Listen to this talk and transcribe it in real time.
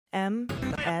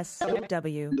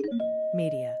MSW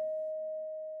Media.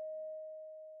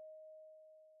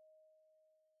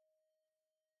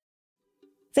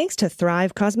 Thanks to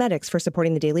Thrive Cosmetics for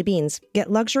supporting the Daily Beans.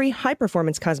 Get luxury,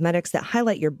 high-performance cosmetics that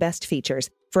highlight your best features.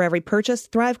 For every purchase,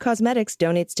 Thrive Cosmetics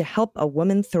donates to help a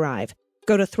woman thrive.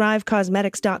 Go to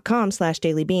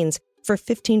thrivecosmetics.com/dailybeans for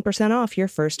 15% off your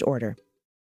first order.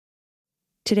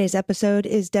 Today's episode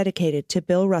is dedicated to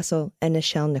Bill Russell and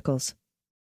Nichelle Nichols.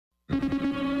 News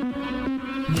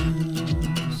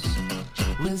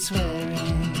with swearing.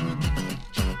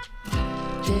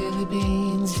 Daily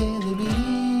Beans, Daily Beans.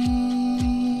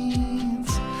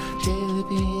 Daily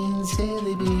Beans,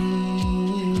 Daily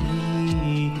Beans.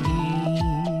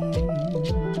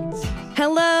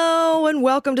 Hello and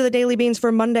welcome to the Daily Beans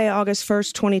for Monday, August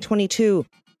 1st, 2022.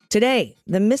 Today,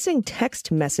 the missing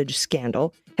text message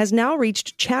scandal has now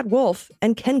reached Chad Wolf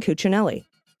and Ken Cuccinelli.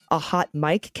 A hot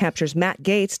mic captures Matt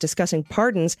Gaetz discussing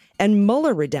pardons and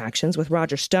Mueller redactions with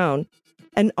Roger Stone.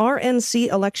 An RNC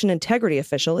election integrity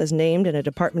official is named in a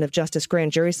Department of Justice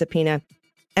grand jury subpoena.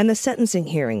 And the sentencing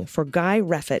hearing for Guy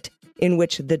Reffitt, in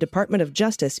which the Department of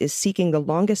Justice is seeking the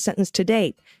longest sentence to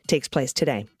date, takes place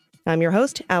today. I'm your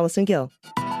host, Allison Gill.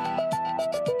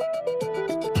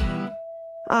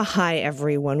 Hi,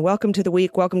 everyone. Welcome to the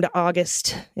week. Welcome to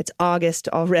August. It's August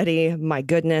already. My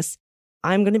goodness.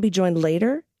 I'm going to be joined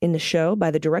later in the show by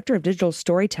the Director of Digital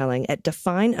Storytelling at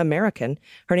Define American.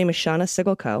 Her name is Shauna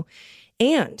Siggelkow.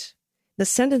 And the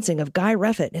sentencing of Guy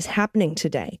Reffitt is happening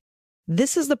today.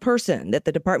 This is the person that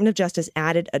the Department of Justice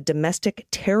added a domestic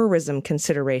terrorism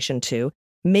consideration to,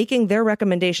 making their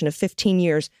recommendation of 15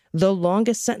 years the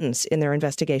longest sentence in their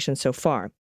investigation so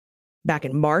far. Back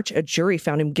in March, a jury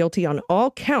found him guilty on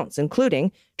all counts,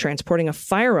 including transporting a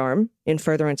firearm in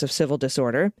furtherance of civil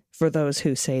disorder, for those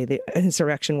who say the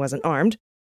insurrection wasn't armed,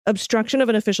 obstruction of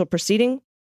an official proceeding,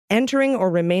 entering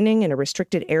or remaining in a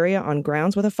restricted area on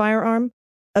grounds with a firearm,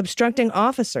 obstructing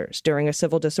officers during a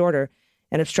civil disorder,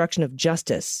 and obstruction of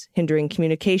justice, hindering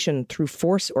communication through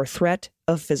force or threat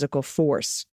of physical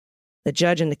force. The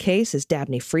judge in the case is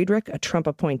Dabney Friedrich, a Trump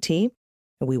appointee,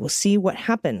 and we will see what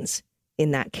happens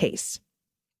in that case.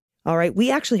 All right,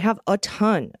 we actually have a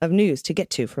ton of news to get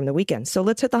to from the weekend, so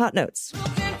let's hit the hot notes.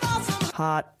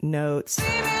 Hot notes.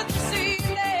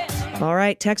 All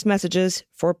right, text messages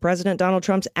for President Donald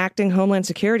Trump's acting Homeland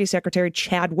Security Secretary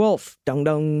Chad Wolf,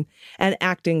 and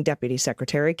acting Deputy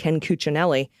Secretary Ken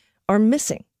Cuccinelli are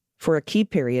missing for a key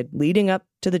period leading up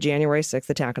to the January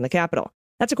 6th attack on the Capitol.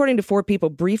 That's according to 4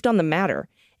 people briefed on the matter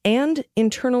and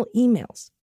internal emails.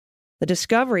 The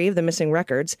discovery of the missing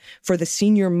records for the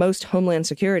senior-most Homeland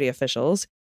Security officials,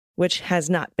 which has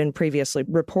not been previously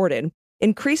reported,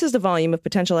 increases the volume of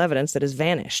potential evidence that has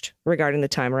vanished regarding the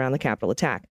time around the Capitol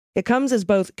attack. It comes as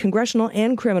both congressional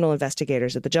and criminal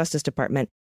investigators at the Justice Department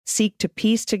seek to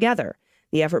piece together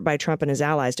the effort by Trump and his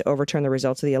allies to overturn the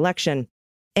results of the election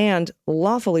and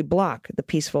lawfully block the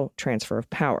peaceful transfer of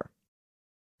power.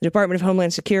 The Department of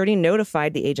Homeland Security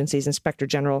notified the agency's Inspector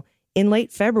General in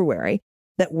late February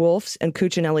that Wolf's and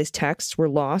Cuccinelli's texts were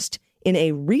lost in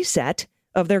a reset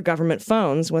of their government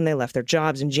phones when they left their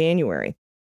jobs in January.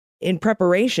 In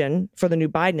preparation for the new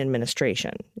Biden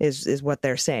administration, is what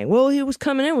they're saying. Well, he was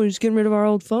coming in, we were just getting rid of our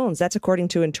old phones. That's according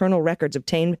to internal records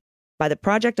obtained by the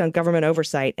Project on Government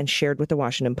Oversight and shared with the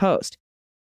Washington Post.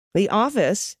 The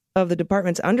office of the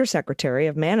department's Undersecretary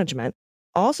of Management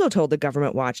also told the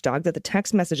government watchdog that the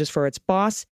text messages for its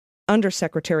boss,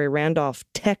 Undersecretary Randolph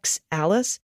Tex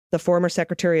Alice, the former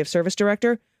Secretary of Service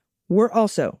Director, were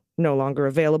also no longer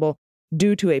available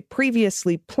due to a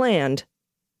previously planned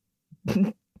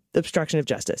obstruction of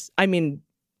justice.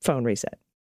 Phone reset.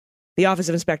 The Office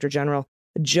of Inspector General,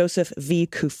 Joseph V.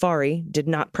 Cuffari, did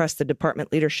not press the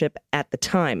department leadership at the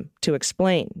time to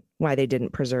explain why they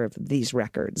didn't preserve these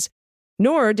records.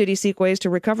 Nor did he seek ways to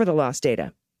recover the lost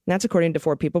data. That's according to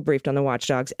 4 people briefed on the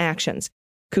watchdog's actions.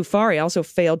 Cuffari also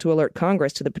failed to alert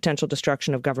Congress to the potential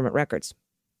destruction of government records.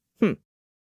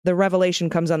 The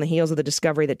revelation comes on the heels of the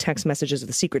discovery that text messages of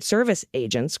the Secret Service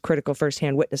agents, critical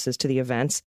firsthand witnesses to the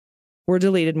events, were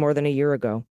deleted more than a year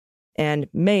ago and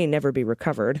may never be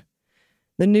recovered.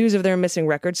 The news of their missing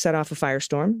records set off a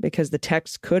firestorm because the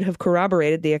texts could have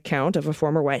corroborated the account of a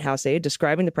former White House aide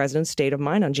describing the president's state of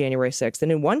mind on January 6th.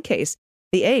 And in one case,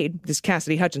 the aide, this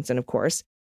Cassidy Hutchinson, of course,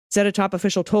 said a top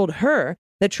official told her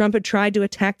that Trump had tried to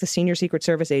attack the senior Secret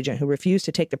Service agent who refused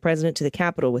to take the president to the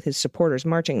Capitol with his supporters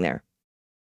marching there.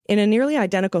 In a nearly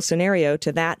identical scenario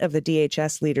to that of the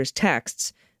DHS leader's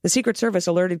texts, the Secret Service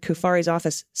alerted Cuffari's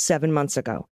office 7 months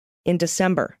ago, in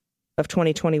December of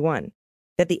 2021,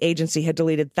 that the agency had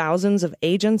deleted thousands of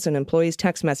agents' and employees'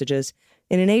 text messages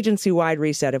in an agency-wide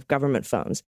reset of government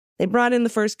phones. They brought in the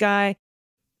first guy,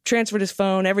 transferred his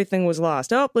phone, everything was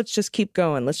lost. Oh, let's just keep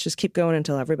going. Let's just keep going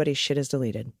until everybody's shit is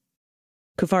deleted.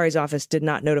 Cuffari's office did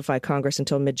not notify Congress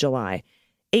until mid-July,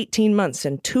 18 months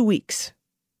and 2 weeks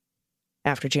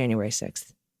after January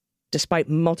 6th, despite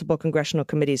multiple congressional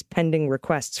committees pending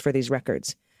requests for these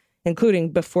records,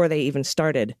 including before they even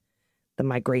started the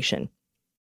migration.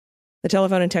 The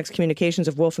telephone and text communications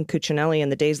of Wolf and Cuccinelli in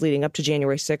the days leading up to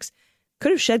January 6th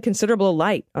could have shed considerable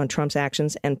light on Trump's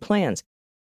actions and plans.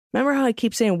 Remember how I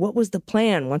keep saying, what was the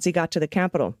plan once he got to the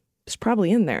Capitol? It's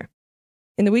probably in there.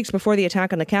 In the weeks before the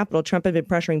attack on the Capitol, Trump had been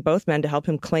pressuring both men to help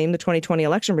him claim the 2020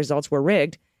 election results were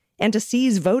rigged and to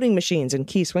seize voting machines in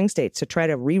key swing states to try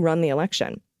to rerun the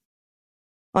election.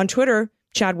 On Twitter,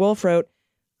 Chad Wolf wrote,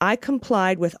 "I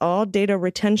complied with all data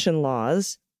retention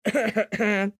laws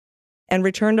and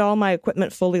returned all my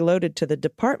equipment fully loaded to the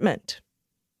department.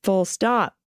 Full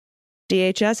stop.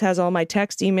 DHS has all my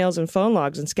text, emails, and phone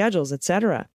logs and schedules,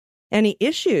 etc. Any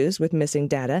issues with missing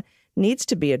data needs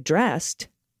to be addressed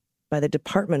by the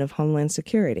Department of Homeland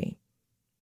Security."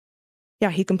 Yeah,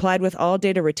 he complied with all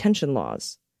data retention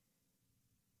laws.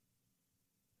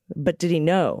 But did he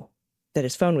know that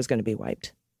his phone was going to be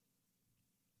wiped?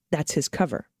 That's his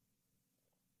cover.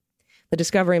 The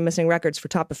discovery of missing records for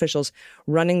top officials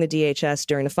running the DHS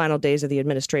during the final days of the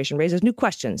administration raises new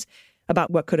questions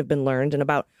about what could have been learned and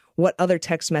about what other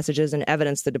text messages and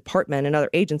evidence the department and other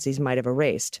agencies might have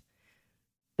erased.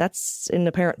 That's an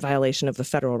apparent violation of the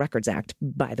Federal Records Act,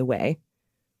 by the way.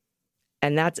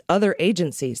 And that's other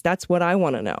agencies. That's what I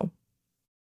want to know.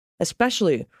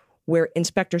 Especially where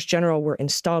inspectors general were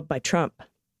installed by Trump.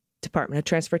 Department of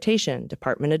Transportation,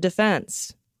 Department of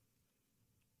Defense.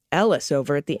 Ellis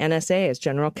over at the NSA as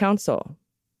general counsel.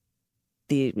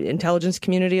 The intelligence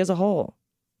community as a whole.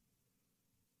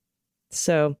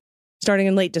 So, starting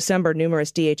in late December,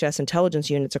 numerous DHS intelligence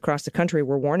units across the country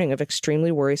were warning of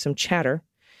extremely worrisome chatter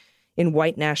in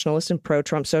white nationalist and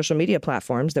pro-Trump social media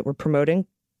platforms that were promoting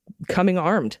coming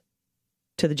armed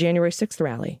to the January 6th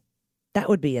rally. That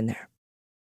would be in there.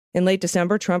 In late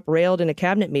December, Trump railed in a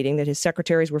cabinet meeting that his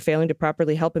secretaries were failing to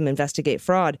properly help him investigate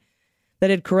fraud that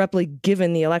had corruptly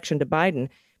given the election to Biden,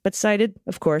 but cited,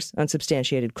 of course,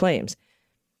 unsubstantiated claims.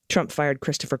 Trump fired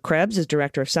Christopher Krebs as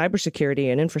director of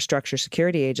cybersecurity and infrastructure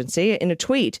security agency in a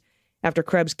tweet after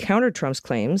Krebs countered Trump's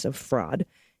claims of fraud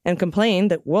and complained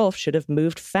that Wolf should have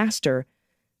moved faster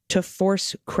to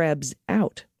force Krebs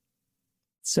out.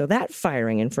 So that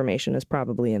firing information is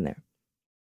probably in there.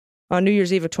 On New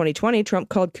Year's Eve of 2020, Trump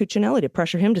called Cuccinelli to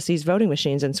pressure him to seize voting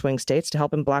machines in swing states to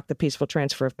help him block the peaceful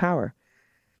transfer of power.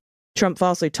 Trump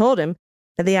falsely told him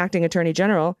that the acting attorney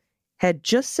general had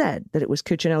just said that it was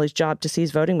Cuccinelli's job to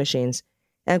seize voting machines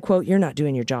and, quote, "You're not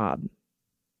doing your job."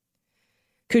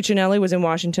 Cuccinelli was in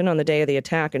Washington on the day of the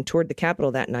attack and toured the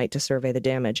Capitol that night to survey the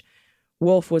damage.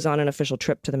 Wolf was on an official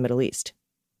trip to the Middle East.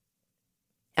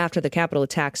 After the Capitol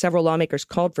attack, several lawmakers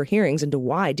called for hearings into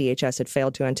why DHS had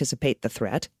failed to anticipate the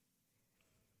threat.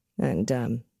 And,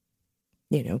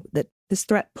 that this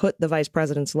threat put the vice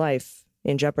president's life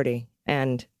in jeopardy,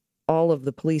 and all of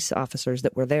the police officers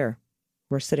that were there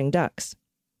were sitting ducks.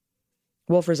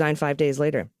 Wolf resigned 5 days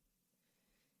later,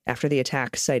 after the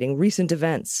attack, citing recent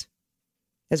events,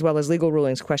 as well as legal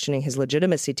rulings questioning his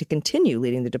legitimacy to continue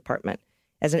leading the department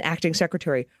as an acting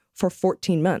secretary for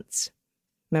 14 months.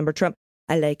 Remember Trump?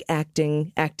 "I like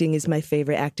acting. Acting is my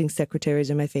favorite. Acting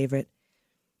secretaries are my favorite."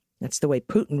 That's the way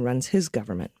Putin runs his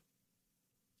government.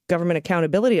 Government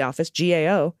Accountability Office,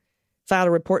 GAO, filed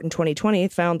a report in 2020,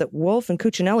 found that Wolf and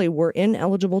Cuccinelli were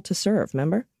ineligible to serve,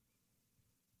 remember?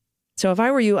 So if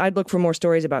I were you, I'd look for more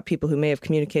stories about people who may have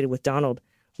communicated with Donald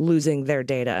losing their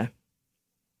data.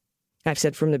 I've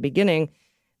said from the beginning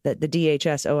that the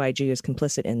DHS OIG is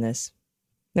complicit in this.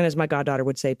 And as my goddaughter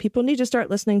would say, people need to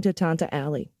start listening to Tanta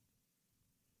Allie.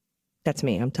 That's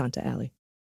me, I'm Tanta Allie.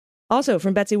 Also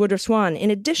from Betsy Woodruff Swan,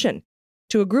 in addition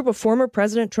to a group of former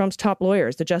President Trump's top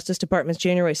lawyers, the Justice Department's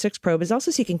January 6 probe is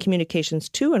also seeking communications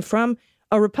to and from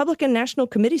a Republican National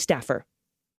Committee staffer.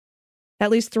 At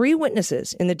least 3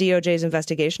 witnesses in the DOJ's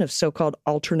investigation of so-called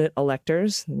alternate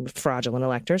electors, fraudulent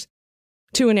electors,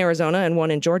 2 in Arizona and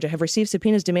 1 in Georgia, have received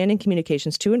subpoenas demanding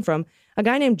communications to and from a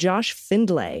guy named Josh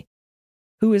Findlay,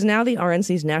 who is now the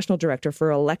RNC's National Director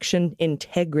for Election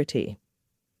Integrity.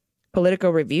 Politico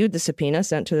reviewed the subpoena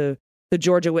sent to the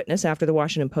Georgia witness after the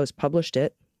Washington Post published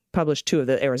 2 of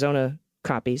the Arizona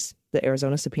copies, the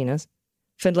Arizona subpoenas.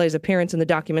 Findlay's appearance in the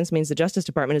documents means the Justice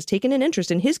Department has taken an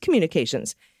interest in his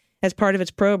communications as part of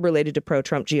its probe related to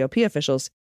pro-Trump GOP officials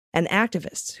and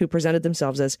activists who presented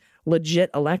themselves as legit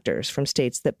electors from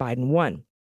states that Biden won.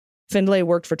 Findlay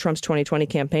worked for Trump's 2020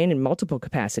 campaign in multiple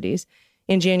capacities,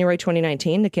 In January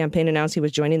 2019, the campaign announced he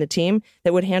was joining the team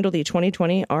that would handle the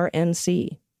 2020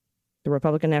 RNC, the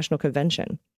Republican National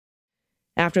Convention.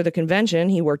 After the convention,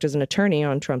 he worked as an attorney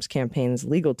on Trump's campaign's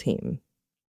legal team.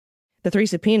 The 3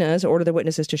 subpoenas order the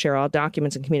witnesses to share all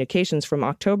documents and communications from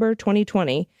October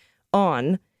 2020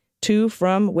 on to,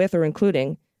 from, with, or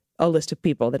including a list of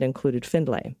people that included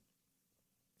Findlay.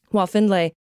 While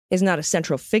Findlay is not a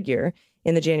central figure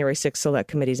in the January 6th Select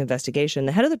Committee's investigation,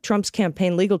 the head of the Trump's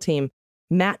campaign legal team,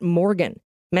 Matt Morgan,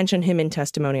 mentioned him in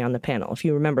testimony on the panel. If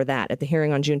you remember that, at the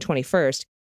hearing on June 21st,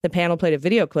 the panel played a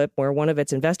video clip where one of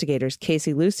its investigators,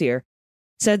 Casey Lucier,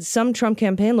 said some Trump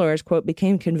campaign lawyers, quote,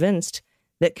 became convinced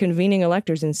that convening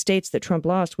electors in states that Trump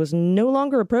lost was no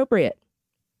longer appropriate.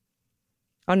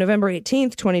 On November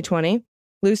 18th, 2020,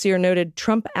 Lucier noted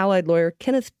Trump allied lawyer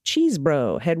Kenneth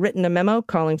Chesebro had written a memo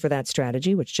calling for that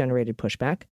strategy, which generated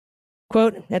pushback.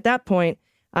 Quote, at that point,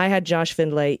 I had Josh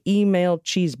Findlay email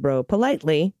Chesebro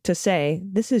politely to say,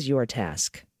 this is your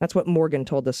task. That's what Morgan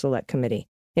told the Select Committee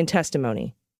in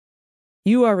testimony.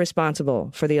 You are responsible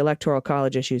for the Electoral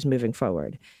College issues moving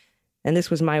forward. And this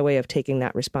was my way of taking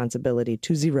that responsibility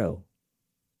to zero.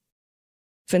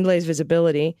 Findlay's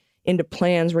visibility into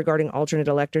plans regarding alternate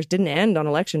electors didn't end on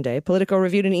Election Day. Politico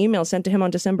reviewed an email sent to him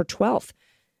on December 12th,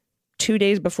 2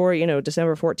 days before,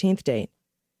 December 14th date,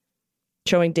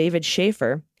 showing David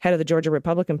Schaefer, head of the Georgia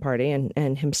Republican Party,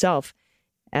 and himself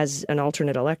as an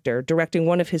alternate elector, directing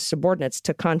one of his subordinates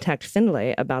to contact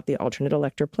Findlay about the alternate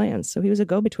elector plans. So he was a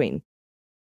go-between.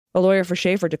 A lawyer for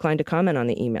Schaefer declined to comment on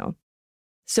the email.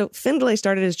 So Findlay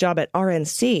started his job at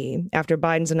RNC after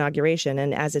Biden's inauguration,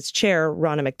 and as its chair,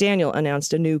 Ronna McDaniel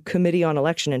announced a new Committee on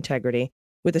Election Integrity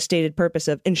with the stated purpose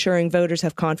of ensuring voters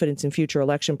have confidence in future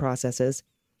election processes.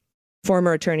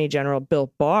 Former Attorney General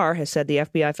Bill Barr has said the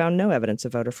FBI found no evidence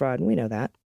of voter fraud, and we know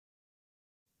that.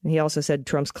 He also said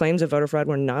Trump's claims of voter fraud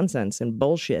were nonsense and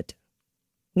bullshit.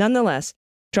 Nonetheless,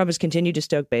 Trump has continued to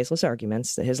stoke baseless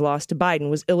arguments that his loss to Biden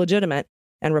was illegitimate,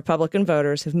 and Republican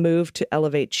voters have moved to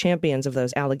elevate champions of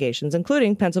those allegations,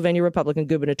 including Pennsylvania Republican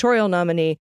gubernatorial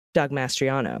nominee Doug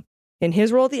Mastriano. In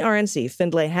his role at the RNC,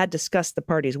 Findlay had discussed the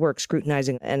party's work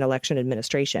scrutinizing an election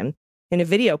administration. In a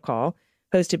video call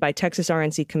hosted by Texas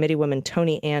RNC Committeewoman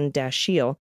Tony Ann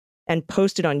Dashiell and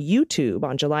posted on YouTube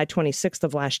on July 26th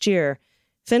of last year,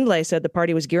 Findlay said the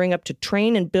party was gearing up to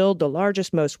train and build the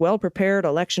largest, most well-prepared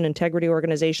election integrity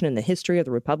organization in the history of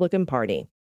the Republican Party.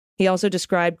 He also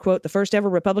described, quote, the first ever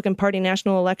Republican Party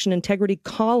National Election Integrity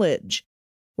College,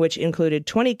 which included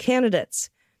 20 candidates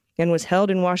and was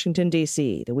held in Washington,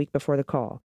 D.C. the week before the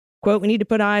call. Quote, we need to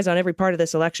put eyes on every part of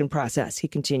this election process, he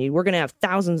continued. We're going to have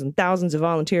thousands and thousands of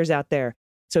volunteers out there.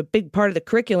 So a big part of the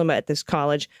curriculum at this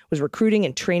college was recruiting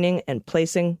and training and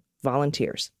placing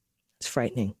volunteers. It's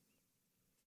frightening.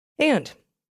 And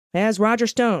as Roger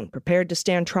Stone prepared to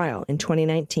stand trial in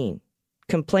 2019,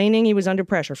 complaining he was under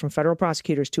pressure from federal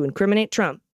prosecutors to incriminate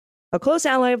Trump, a close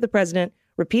ally of the president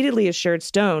repeatedly assured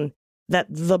Stone that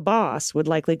the boss would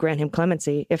likely grant him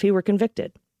clemency if he were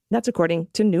convicted. That's according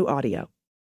to new audio.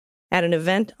 At an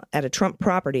event at a Trump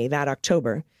property that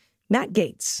October, Matt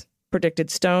Gaetz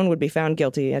predicted Stone would be found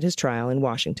guilty at his trial in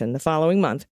Washington the following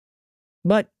month,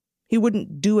 but he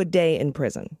wouldn't do a day in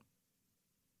prison.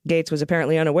 Gaetz was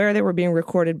apparently unaware they were being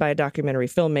recorded by a documentary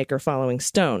filmmaker following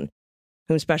Stone,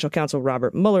 whom Special Counsel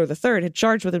Robert Mueller III had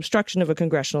charged with obstruction of a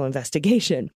congressional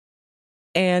investigation.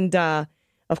 And,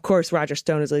 of course, Roger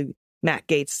Stone is like, Matt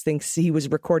Gaetz thinks he was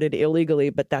recorded illegally,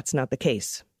 but that's not the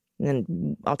case.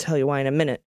 And I'll tell you why in a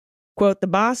minute. Quote, the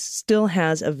boss still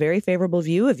has a very favorable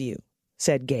view of you,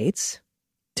 said Gaetz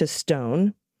to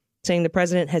Stone, saying the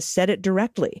president has said it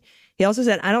directly. He also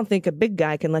said, I don't think a big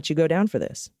guy can let you go down for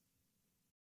this.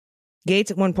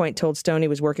 Gaetz at one point told Stone he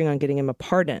was working on getting him a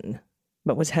pardon,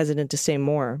 but was hesitant to say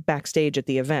more backstage at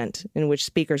the event in which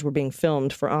speakers were being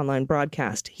filmed for online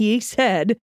broadcast. He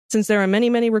said, since there are many,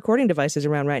 many recording devices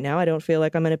around right now, I don't feel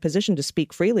like I'm in a position to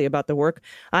speak freely about the work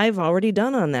I've already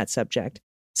done on that subject.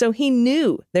 So he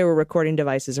knew there were recording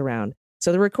devices around.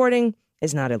 So the recording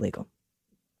is not illegal.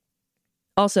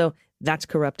 Also, that's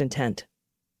corrupt intent.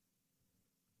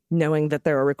 Knowing that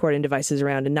there are recording devices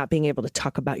around and not being able to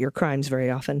talk about your crimes very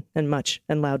often and much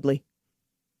and loudly.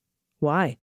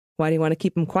 Why? Why do you want to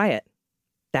keep them quiet?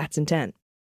 That's intent.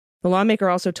 The lawmaker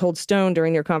also told Stone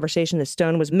during their conversation that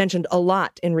Stone was mentioned a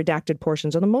lot in redacted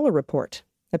portions of the Mueller report,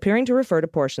 appearing to refer to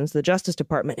portions the Justice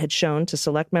Department had shown to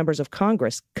select members of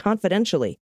Congress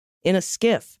confidentially in a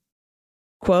skiff.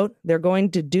 Quote, they're going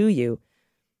to do you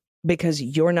because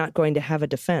you're not going to have a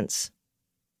defense.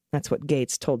 That's what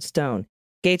Gaetz told Stone.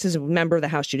 Gaetz is a member of the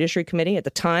House Judiciary Committee. At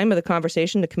the time of the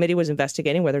conversation, the committee was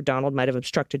investigating whether Donald might have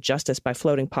obstructed justice by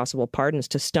floating possible pardons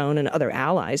to Stone and other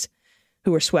allies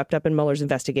who were swept up in Mueller's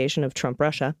investigation of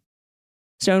Trump-Russia.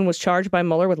 Stone was charged by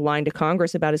Mueller with lying to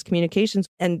Congress about his communications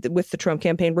and with the Trump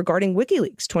campaign regarding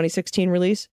WikiLeaks' 2016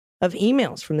 release of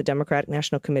emails from the Democratic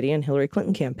National Committee and Hillary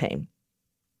Clinton campaign.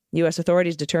 U.S.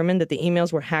 authorities determined that the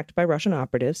emails were hacked by Russian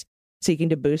operatives seeking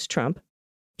to boost Trump.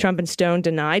 Trump and Stone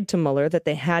denied to Mueller that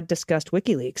they had discussed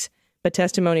WikiLeaks, but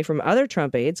testimony from other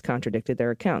Trump aides contradicted their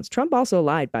accounts. Trump also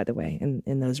lied, by the way,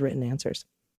 in those written answers.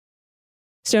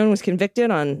 Stone was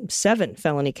convicted on 7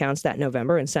 felony counts that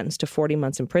November and sentenced to 40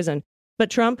 months in prison. But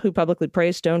Trump, who publicly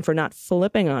praised Stone for not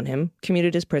flipping on him,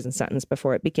 commuted his prison sentence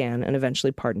before it began and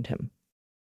eventually pardoned him.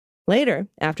 Later,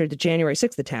 after the January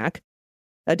 6th attack,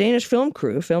 a Danish film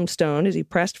crew filmed Stone as he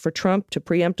pressed for Trump to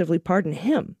preemptively pardon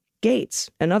him, Gaetz,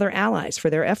 and other allies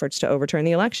for their efforts to overturn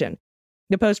the election.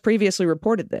 The Post previously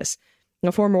reported this.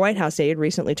 A former White House aide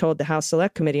recently told the House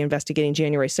Select Committee investigating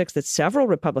January 6th that several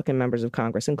Republican members of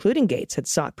Congress, including Gaetz, had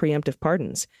sought preemptive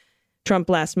pardons. Trump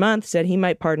last month said he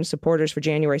might pardon supporters for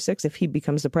January 6th if he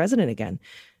becomes the president again,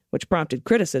 which prompted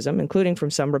criticism, including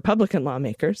from some Republican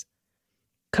lawmakers,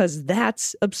 because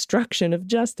that's obstruction of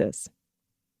justice.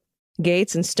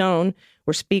 Gaetz and Stone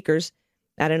were speakers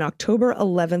at an October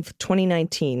 11th,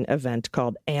 2019 event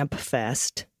called AMP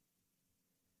Fest,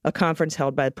 a conference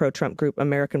held by the pro-Trump group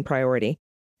American Priority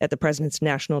at the president's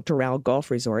National Doral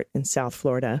Golf Resort in South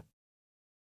Florida.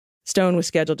 Stone was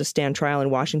scheduled to stand trial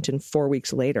in Washington 4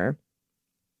 weeks later.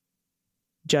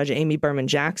 Judge Amy Berman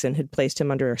Jackson had placed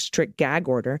him under a strict gag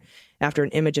order after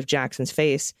an image of Jackson's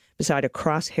face beside a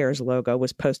Crosshairs logo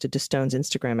was posted to Stone's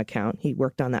Instagram account. He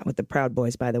worked on that with the Proud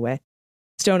Boys, by the way.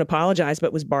 Stone apologized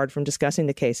but was barred from discussing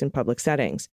the case in public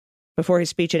settings. Before his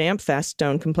speech at AmpFest,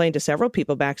 Stone complained to several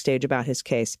people backstage about his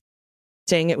case,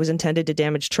 saying it was intended to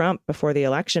damage Trump before the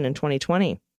election in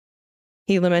 2020.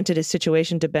 He lamented his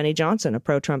situation to Benny Johnson, a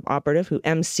pro-Trump operative who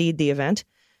emceed the event.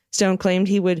 Stone claimed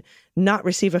he would not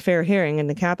receive a fair hearing in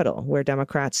the Capitol, where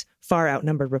Democrats far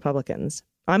outnumbered Republicans.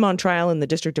 I'm on trial in the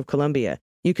District of Columbia.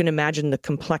 You can imagine the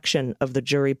complexion of the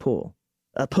jury pool,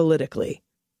 politically,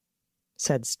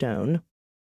 said Stone.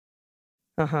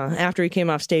 After he came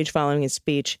off stage following his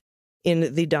speech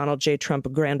in the Donald J.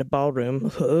 Trump Grand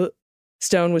Ballroom,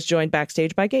 Stone was joined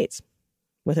backstage by Gaetz.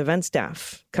 With event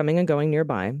staff coming and going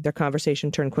nearby, their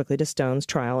conversation turned quickly to Stone's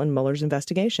trial and Mueller's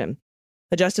investigation.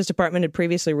 The Justice Department had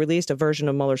previously released a version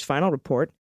of Mueller's final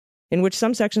report in which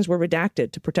some sections were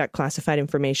redacted to protect classified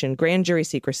information, grand jury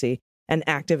secrecy, and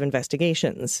active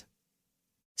investigations.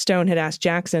 Stone had asked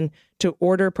Jackson to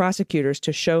order prosecutors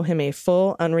to show him a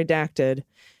full, unredacted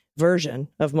version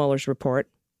of Mueller's report.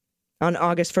 On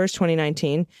August 1st,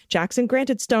 2019, Jackson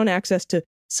granted Stone access to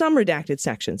some redacted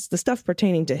sections, the stuff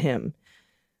pertaining to him,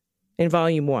 in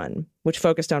Volume 1, which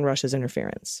focused on Russia's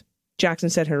interference. Jackson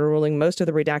said in her ruling most of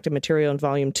the redacted material in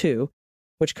Volume 2,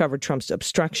 which covered Trump's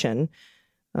obstruction,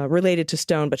 related to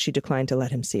Stone, but she declined to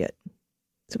let him see it.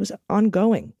 So it was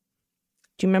ongoing.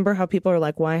 Do you remember how people are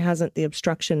like, why hasn't the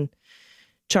obstruction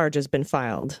charges been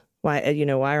filed? Why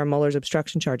are Mueller's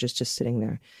obstruction charges just sitting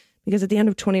there? Because at the end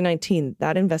of 2019,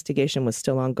 that investigation was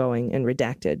still ongoing and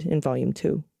redacted in Volume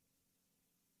 2.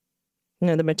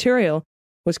 The material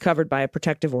was covered by a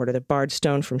protective order that barred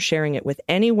Stone from sharing it with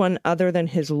anyone other than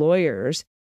his lawyers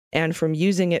and from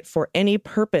using it for any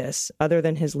purpose other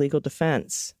than his legal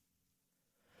defense.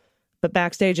 But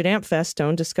backstage at AmpFest,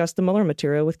 Stone discussed the Mueller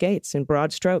material with Gaetz in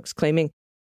broad strokes, claiming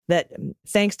that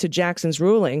thanks to Jackson's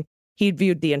ruling, he'd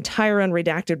viewed the entire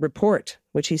unredacted report,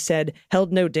 which he said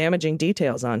held no damaging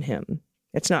details on him.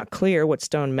 It's not clear what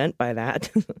Stone meant by that,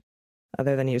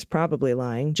 other than he was probably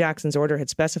lying. Jackson's order had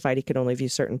specified he could only view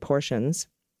certain portions.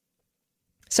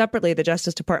 Separately, the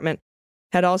Justice Department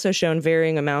had also shown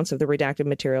varying amounts of the redacted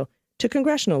material to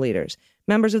congressional leaders,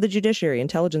 members of the Judiciary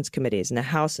Intelligence Committees in the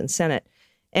House and Senate,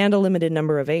 and a limited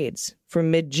number of aides.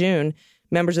 From mid-June,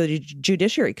 members of the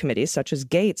Judiciary Committees, such as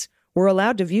Gaetz, were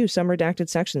allowed to view some redacted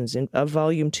sections of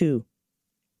Volume 2.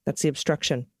 That's the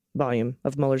obstruction volume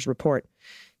of Mueller's report.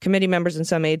 Committee members and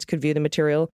some aides could view the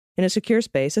material in a secure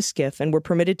space, a SCIF, and were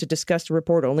permitted to discuss the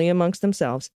report only amongst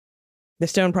themselves. The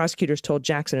Stone prosecutors told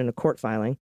Jackson in a court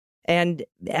filing. And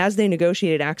as they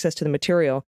negotiated access to the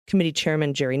material, committee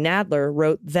chairman Jerry Nadler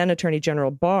wrote then Attorney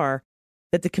General Barr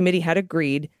that the committee had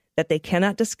agreed that they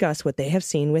cannot discuss what they have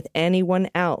seen with anyone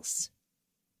else.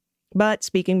 But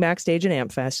speaking backstage at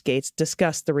AmpFest, Gaetz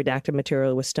discussed the redacted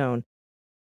material with Stone.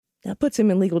 That puts him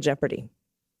in legal jeopardy.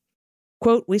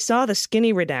 Quote, "We saw the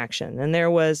skinny redaction, and there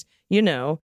was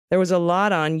a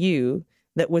lot on you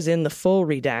that was in the full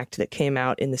redact that came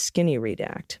out in the skinny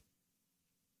redact."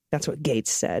 That's what Gaetz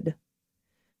said,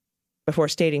 before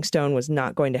stating Stone was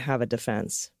not going to have a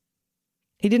defense.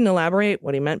 He didn't elaborate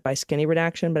what he meant by skinny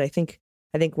redaction, but I think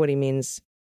what he means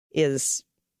is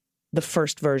the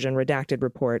first version redacted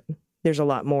report. There's a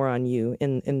lot more on you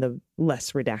in the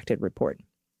less redacted report.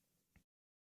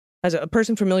 As a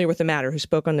person familiar with the matter who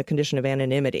spoke on the condition of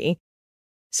anonymity,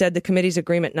 said the committee's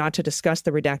agreement not to discuss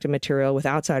the redacted material with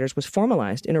outsiders was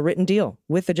formalized in a written deal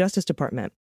with the Justice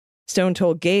Department. Stone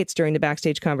told Gaetz during the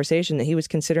backstage conversation that he was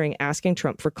considering asking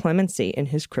Trump for clemency in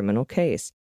his criminal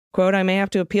case. Quote, I may have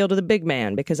to appeal to the big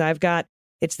man because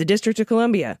it's the District of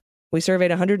Columbia. We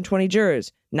surveyed 120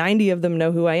 jurors. 90 of them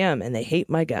know who I am, and they hate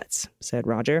my guts, said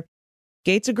Roger.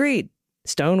 Gaetz agreed.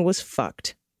 Stone was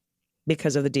fucked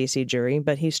because of the D.C. jury,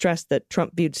 but he stressed that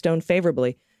Trump viewed Stone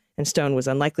favorably, and Stone was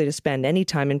unlikely to spend any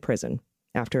time in prison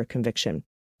after a conviction.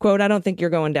 Quote, I don't think you're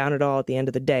going down at all at the end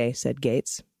of the day, said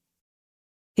Gaetz.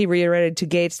 He reiterated to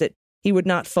Gaetz that he would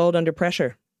not fold under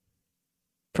pressure.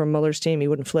 From Mueller's team, he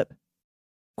wouldn't flip.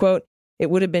 Quote, it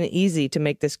would have been easy to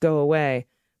make this go away,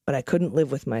 but I couldn't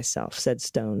live with myself, said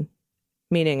Stone.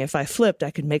 Meaning, if I flipped,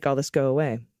 I could make all this go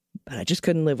away, but I just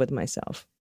couldn't live with myself.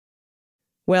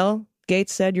 Well, Gaetz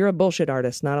said, you're a bullshit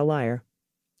artist, not a liar.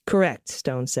 Correct,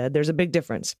 Stone said. There's a big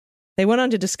difference. They went on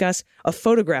to discuss a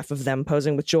photograph of them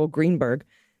posing with Joel Greenberg,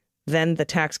 then the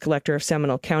tax collector of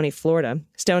Seminole County, Florida.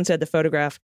 Stone said the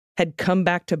photograph had come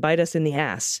back to bite us in the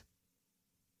ass.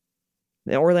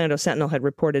 The Orlando Sentinel had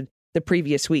reported the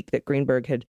previous week that Greenberg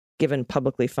had given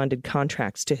publicly funded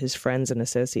contracts to his friends and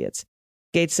associates.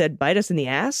 Gaetz said, bite us in the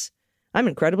ass? I'm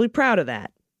incredibly proud of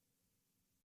that.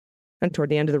 And toward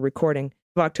the end of the recording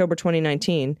of October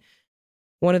 2019,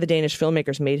 one of the Danish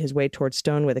filmmakers made his way towards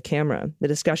Stone with a camera. The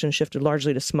discussion shifted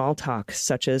largely to small talk,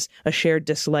 such as a shared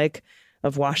dislike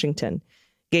of Washington.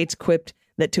 Gaetz quipped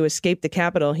that to escape the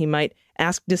Capitol, he might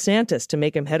ask DeSantis to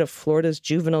make him head of Florida's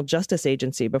Juvenile Justice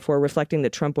Agency before reflecting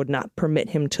that Trump would not permit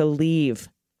him to leave.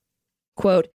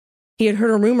 Quote, he had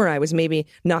heard a rumor I was maybe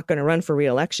not going to run for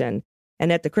re-election,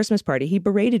 and at the Christmas party, he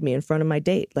berated me in front of my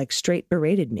date, like straight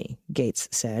berated me, Gaetz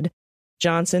said.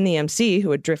 Johnson, the MC,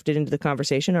 who had drifted into the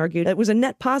conversation, argued it was a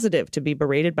net positive to be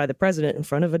berated by the president in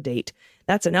front of a date.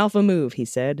 That's an alpha move, he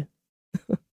said.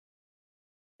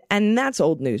 And that's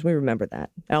old news. We remember that.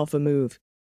 Alpha move.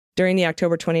 During the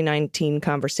October 2019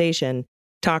 conversation,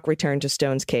 talk returned to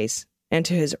Stone's case and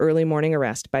to his early morning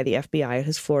arrest by the FBI at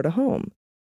his Florida home.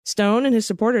 Stone and his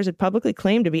supporters had publicly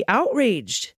claimed to be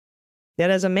outraged that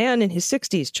as a man in his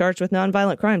 60s charged with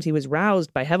nonviolent crimes, he was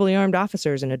roused by heavily armed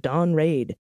officers in a dawn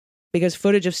raid. Because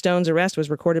footage of Stone's arrest was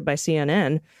recorded by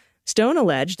CNN, Stone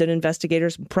alleged that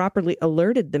investigators properly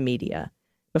alerted the media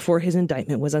before his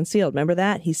indictment was unsealed. Remember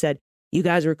that? He said, you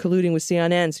guys were colluding with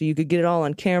CNN so you could get it all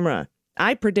on camera.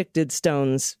 I predicted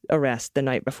Stone's arrest the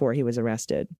night before he was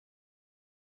arrested.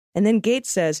 And then Gaetz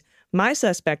says, my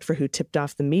suspect for who tipped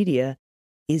off the media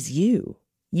is you.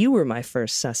 You were my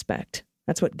first suspect.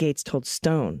 That's what Gaetz told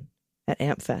Stone at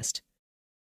AmpFest.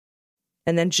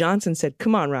 And then Johnson said,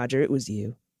 come on, Roger, it was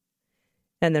you.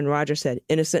 And then Roger said,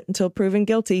 innocent until proven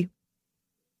guilty.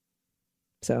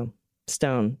 So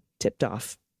Stone tipped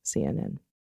off CNN.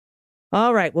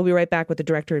 All right, we'll be right back with the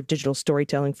Director of Digital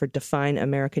Storytelling for Define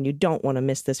American. You don't want to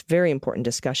miss this very important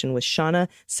discussion with Shauna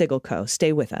Siggelkow.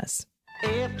 Stay with us.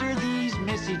 After these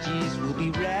messages, we'll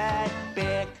be right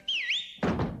back.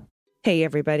 Hey,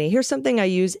 everybody. Here's something I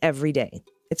use every day.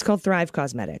 It's called Thrive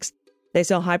Cosmetics. They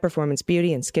sell high-performance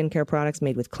beauty and skincare products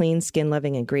made with clean,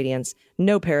 skin-loving ingredients,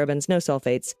 no parabens, no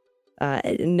sulfates,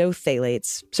 no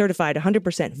phthalates, certified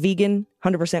 100% vegan,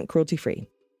 100% cruelty-free.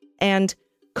 And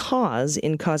cause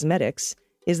in cosmetics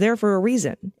is there for a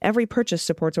reason. Every purchase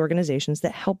supports organizations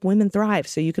that help women thrive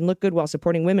so you can look good while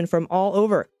supporting women from all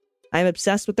over. I'm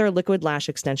obsessed with their liquid lash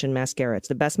extension mascara. It's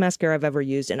the best mascara I've ever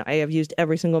used, and I have used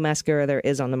every single mascara there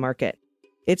is on the market.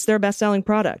 It's their best-selling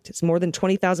product. It's more than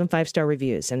 20,000 five-star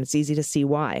reviews, and it's easy to see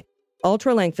why.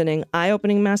 Ultra-lengthening,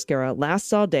 eye-opening mascara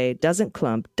lasts all day, doesn't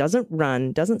clump, doesn't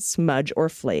run, doesn't smudge or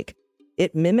flake.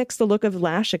 It mimics the look of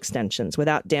lash extensions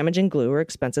without damaging glue or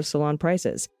expensive salon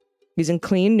prices. Using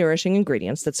clean, nourishing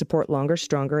ingredients that support longer,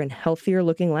 stronger, and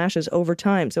healthier-looking lashes over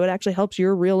time, so it actually helps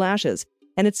your real lashes.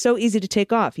 And it's so easy to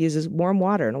take off. It uses warm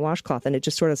water and a washcloth, and it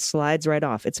just sort of slides right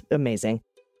off. It's amazing.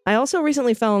 I also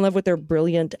recently fell in love with their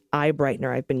brilliant eye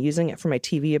brightener. I've been using it for my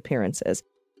TV appearances.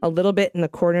 A little bit in the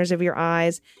corners of your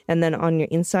eyes, and then on your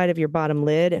inside of your bottom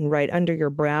lid and right under your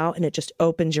brow, and it just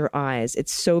opens your eyes.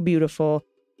 It's so beautiful,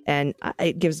 and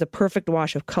it gives the perfect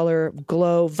wash of color,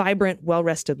 glow, vibrant,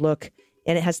 well-rested look,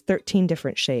 and it has 13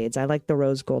 different shades. I like the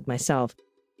rose gold myself.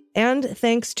 And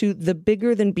thanks to the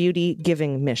Bigger Than Beauty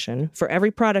giving mission, for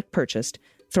every product purchased,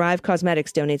 Thrive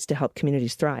Cosmetics donates to help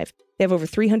communities thrive. They have over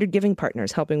 300 giving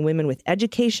partners helping women with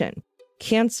education,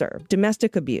 cancer,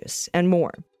 domestic abuse, and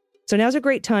more. So now's a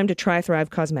great time to try Thrive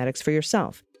Cosmetics for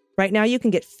yourself. Right now, you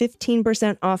can get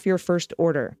 15% off your first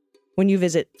order when you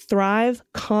visit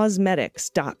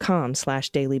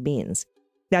thrivecosmetics.com/dailybeans.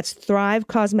 That's Thrive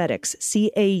Cosmetics,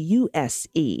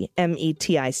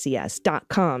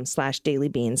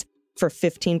 CAUSEMETICS.com/dailybeans for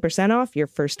 15% off your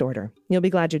first order. You'll be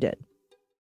glad you did.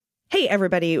 Hey,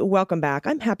 everybody. Welcome back.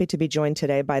 I'm happy to be joined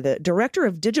today by the Director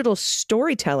of Digital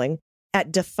Storytelling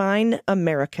at Define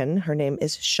American. Her name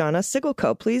is Shauna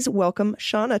Siggelkow. Please welcome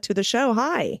Shauna to the show.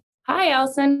 Hi. Hi,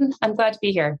 Allison. I'm glad to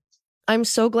be here. I'm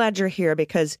so glad you're here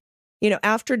because,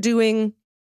 after doing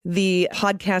the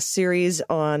podcast series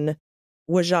on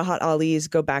Wajahat Ali's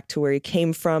Go Back to Where You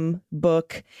Came From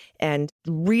book and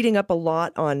reading up a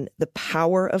lot on the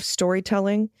power of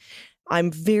storytelling,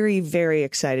 I'm very, very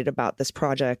excited about this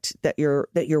project that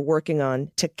you're working on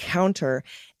to counter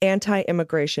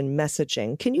anti-immigration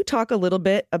messaging. Can you talk a little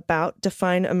bit about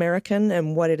Define American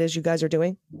and what it is you guys are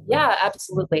doing? Yeah,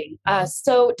 absolutely.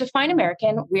 So Define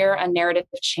American, we're a narrative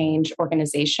change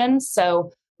organization.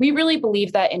 So we really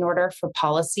believe that in order for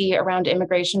policy around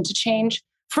immigration to change,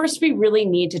 first, we really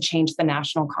need to change the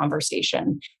national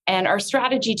conversation. And our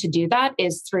strategy to do that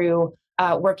is through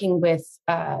working with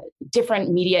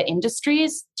different media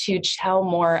industries to tell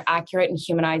more accurate and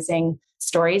humanizing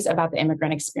stories about the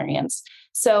immigrant experience.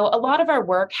 So a lot of our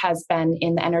work has been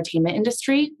in the entertainment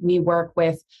industry. We work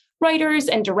with writers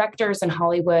and directors in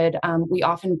Hollywood. We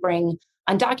often bring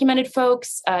undocumented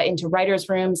folks into writers'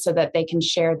 rooms so that they can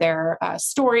share their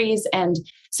stories, and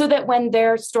so that when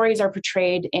their stories are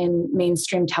portrayed in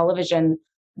mainstream television,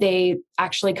 they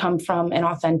actually come from an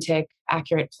authentic,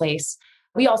 accurate place.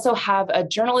 We also have a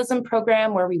journalism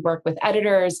program where we work with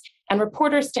editors and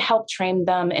reporters to help train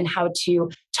them in how to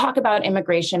talk about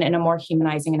immigration in a more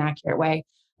humanizing and accurate way.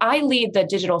 I lead the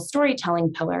digital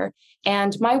storytelling pillar,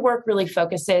 and my work really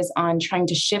focuses on trying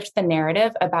to shift the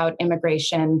narrative about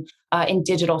immigration in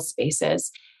digital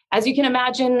spaces. As you can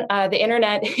imagine, the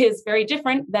internet is very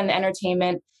different than the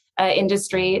entertainment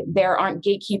industry. There aren't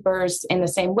gatekeepers in the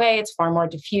same way. It's far more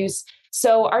diffuse.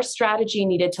 So our strategy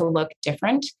needed to look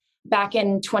different. Back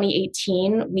in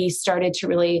 2018, we started to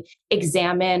really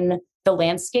examine the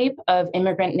landscape of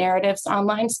immigrant narratives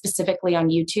online, specifically on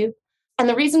YouTube. And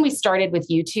the reason we started with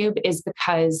YouTube is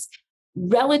because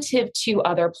relative to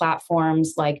other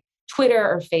platforms like Twitter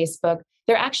or Facebook,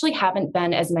 there actually haven't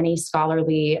been as many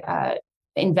scholarly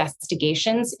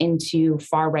investigations into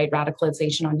far-right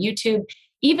radicalization on YouTube,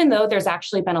 even though there's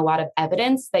actually been a lot of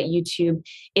evidence that YouTube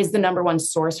is the number one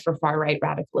source for far-right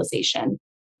radicalization.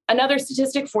 Another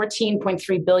statistic,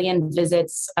 14.3 billion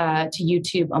visits to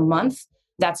YouTube a month.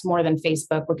 That's more than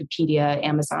Facebook, Wikipedia,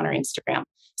 Amazon, or Instagram.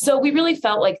 So we really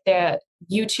felt like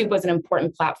YouTube was an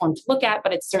important platform to look at,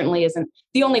 but it certainly isn't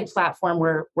the only platform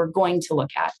we're going to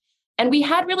look at. And we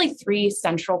had really three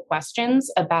central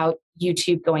questions about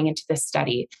YouTube going into this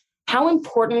study. How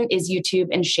important is YouTube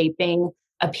in shaping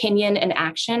opinion and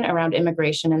action around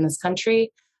immigration in this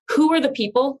country? Who are the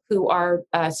people who are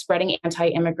spreading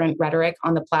anti-immigrant rhetoric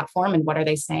on the platform, and what are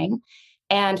they saying?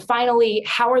 And finally,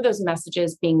 how are those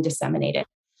messages being disseminated?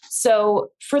 So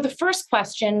for the first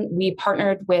question, we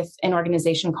partnered with an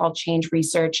organization called Change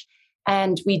Research,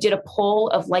 and we did a poll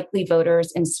of likely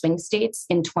voters in swing states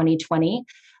in 2020.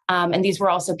 And these were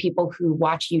also people who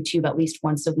watch YouTube at least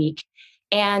once a week.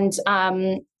 And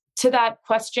to that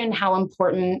question, how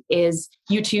important is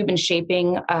YouTube in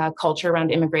shaping culture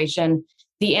around immigration?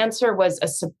 The answer was a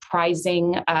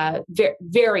surprising,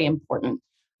 very important.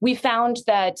 We found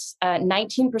that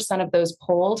 19% of those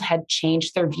polled had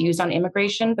changed their views on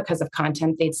immigration because of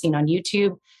content they'd seen on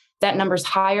YouTube. That number's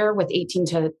higher with 18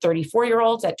 to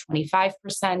 34-year-olds at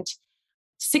 25%.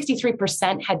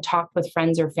 63% had talked with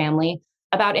friends or family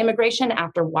about immigration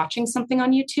after watching something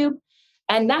on YouTube.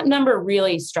 And that number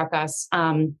really struck us.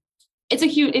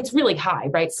 It's really high,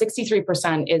 right?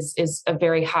 63% is a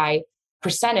very high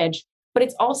percentage, but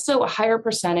it's also a higher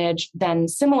percentage than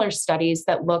similar studies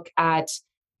that look at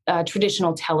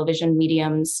traditional television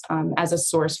mediums as a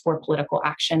source for political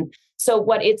action. So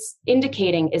what it's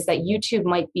indicating is that YouTube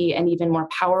might be an even more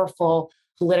powerful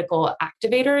political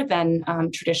activator than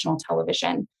traditional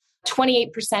television.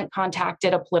 28%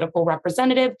 contacted a political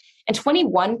representative, and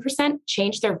 21%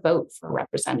 changed their vote for a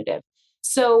representative.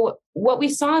 So what we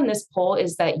saw in this poll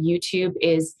is that YouTube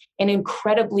is an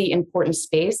incredibly important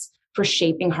space for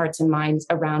shaping hearts and minds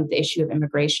around the issue of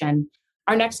immigration.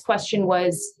 Our next question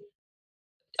was,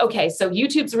 okay, so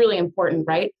YouTube's really important,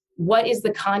 right? What is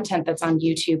the content that's on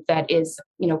YouTube that is,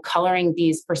 coloring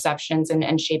these perceptions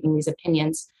and shaping these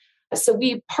opinions? So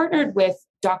we partnered with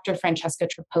Dr. Francesca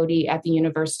Tripodi at the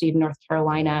University of North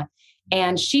Carolina,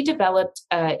 and she developed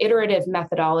an iterative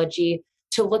methodology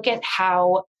to look at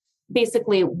how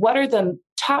basically what are the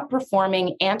top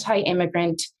performing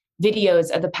anti-immigrant videos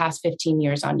of the past 15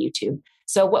 years on YouTube.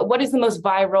 So what is the most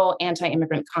viral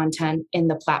anti-immigrant content in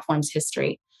the platform's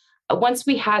history? Once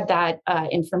we had that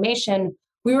information,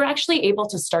 we were actually able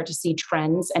to start to see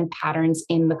trends and patterns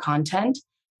in the content.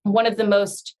 One of the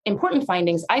most important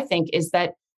findings, I think, is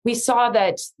that we saw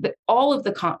that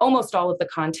almost all of the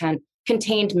content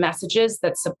contained messages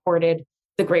that supported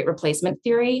the Great Replacement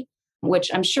theory,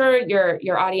 which I'm sure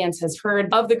your audience has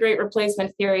heard of the Great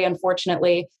Replacement theory,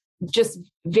 unfortunately. Just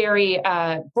very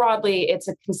broadly, it's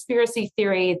a conspiracy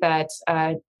theory that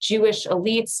Jewish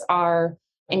elites are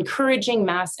encouraging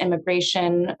mass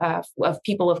immigration of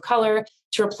people of color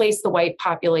to replace the white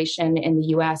population in the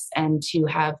U.S. and to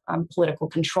have political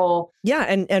control. Yeah,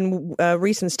 and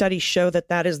recent studies show that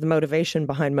that is the motivation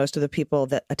behind most of the people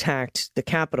that attacked the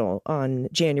Capitol on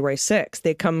January 6th.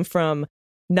 They come from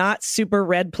not super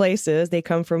red places. They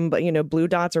come from, blue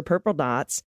dots or purple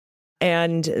dots.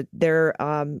 And they're,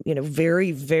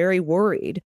 very, very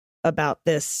worried about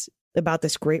this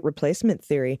Great Replacement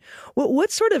theory. What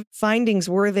sort of findings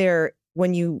were there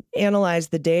when you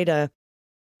analyzed the data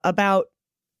about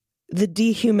the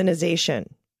dehumanization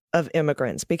of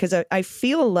immigrants? Because I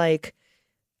feel like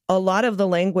a lot of the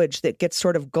language that gets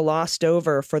sort of glossed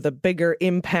over for the bigger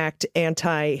impact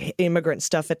anti-immigrant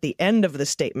stuff at the end of the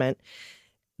statement,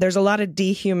 there's a lot of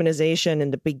dehumanization in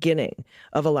the beginning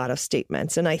of a lot of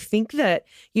statements. And I think that,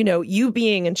 you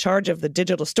being in charge of the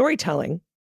digital storytelling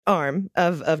arm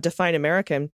of Define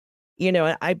American,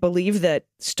 I believe that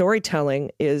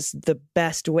storytelling is the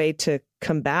best way to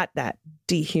combat that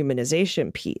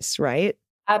dehumanization piece, right?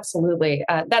 Absolutely.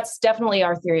 That's definitely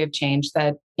our theory of change,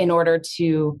 that in order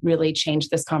to really change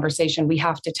this conversation, we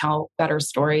have to tell better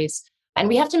stories. And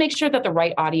we have to make sure that the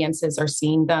right audiences are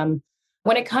seeing them.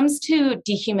 When it comes to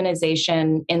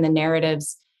dehumanization in the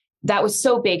narratives, that was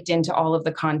so baked into all of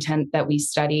the content that we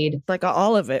studied. Like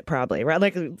all of it, probably, right?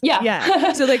 Like,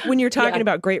 yeah. So like when you're talking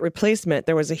about Great Replacement,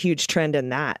 there was a huge trend in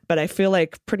that. But I feel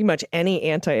like pretty much any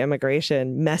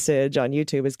anti-immigration message on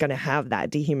YouTube is going to have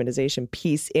that dehumanization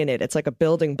piece in it. It's like a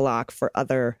building block for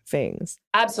other things.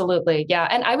 Absolutely. Yeah.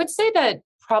 And I would say that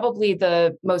probably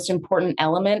the most important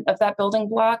element of that building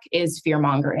block is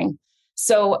fear-mongering.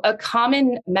 So a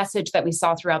common message that we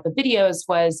saw throughout the videos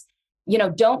was,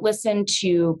 don't listen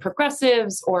to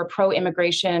progressives or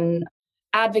pro-immigration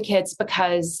advocates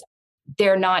because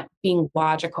they're not being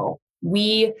logical.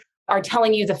 We are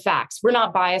telling you the facts. We're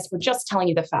not biased. We're just telling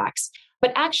you the facts.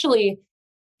 But actually,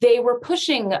 they were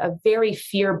pushing a very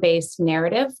fear-based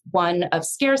narrative, one of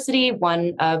scarcity,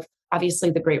 one of,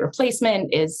 obviously, the Great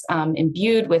Replacement is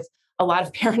imbued with a lot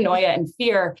of paranoia and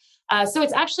fear. So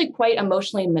it's actually quite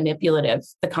emotionally manipulative,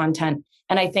 the content.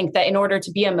 And I think that in order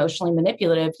to be emotionally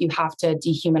manipulative, you have to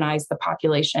dehumanize the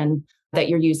population that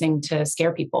you're using to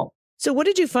scare people. So what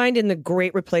did you find in the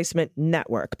Great Replacement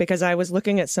Network? Because I was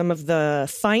looking at some of the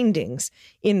findings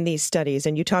in these studies,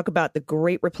 and you talk about the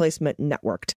Great Replacement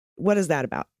Network. What is that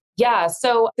about? Yeah,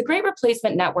 so the Great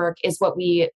Replacement Network is what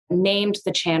we named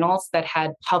the channels that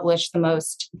had published the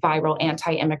most viral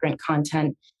anti-immigrant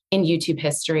content in YouTube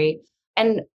history.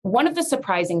 And one of the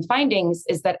surprising findings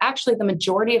is that actually the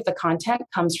majority of the content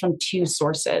comes from two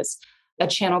sources, a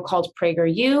channel called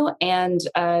PragerU, and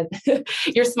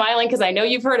you're smiling because I know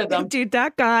you've heard of them. Dude,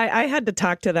 that guy, I had to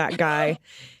talk to that guy.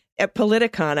 At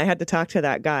Politicon, I had to talk to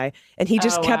that guy, and he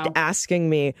just kept asking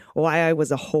me why I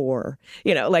was a whore.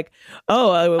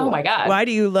 Oh my God, why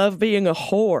do you love being a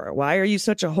whore? Why are you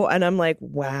such a whore? And I'm like,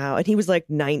 wow. And he was like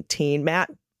 19, Matt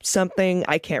something,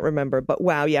 I can't remember, but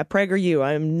wow, yeah, PragerU,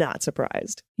 I'm not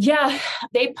surprised. Yeah,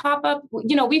 they pop up.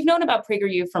 We've known about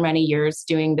PragerU for many years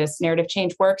doing this narrative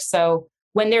change work. So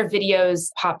when their videos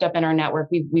popped up in our network,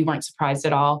 we weren't surprised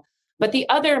at all. But the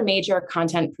other major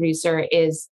content producer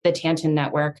is the Tantan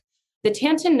Network. The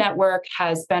Tantan Network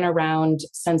has been around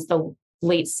since the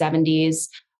late 70s.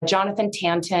 Jonathan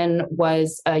Tantan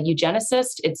was a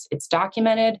eugenicist. It's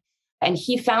documented. And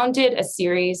he founded a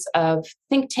series of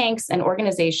think tanks and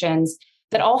organizations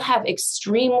that all have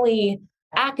extremely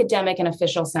academic and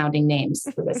official sounding names.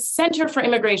 The Center for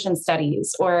Immigration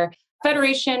Studies, or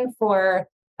Federation for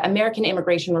American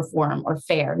Immigration Reform, or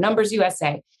FAIR, Numbers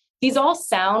USA. These all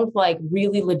sound like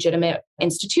really legitimate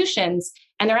institutions,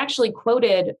 and they're actually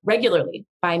quoted regularly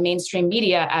by mainstream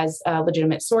media as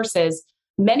legitimate sources.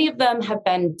 Many of them have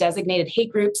been designated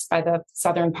hate groups by the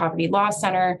Southern Poverty Law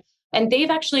Center, and they've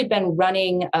actually been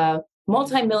running a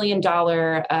multi-million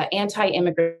dollar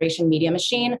anti-immigration media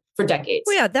machine for decades.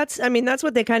 Well, yeah, that's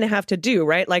what they kind of have to do,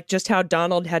 right? Like just how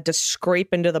Donald had to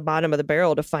scrape into the bottom of the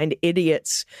barrel to find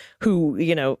idiots who,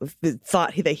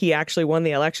 thought that he actually won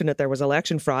the election, that there was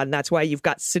election fraud. And that's why you've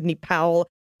got Sidney Powell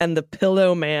and the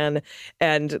Pillow Man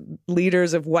and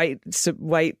leaders of white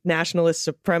nationalist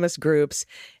supremacist groups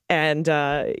and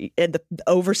the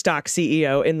Overstock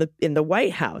CEO in the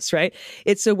White House, right?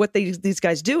 It's so what these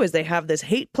guys do is they have this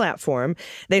hate platform.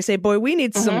 They say, boy, we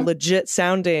need some legit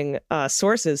sounding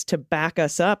sources to back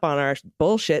us up on our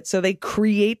bullshit. So they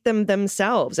create them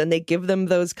themselves and they give them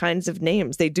those kinds of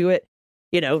names. They do it,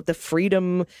 the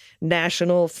Freedom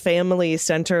National Family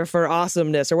Center for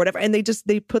Awesomeness or whatever. And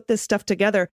they put this stuff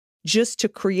together just to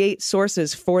create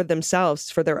sources for themselves,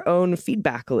 for their own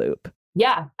feedback loop.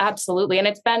 Yeah, absolutely. And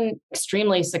it's been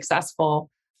extremely successful.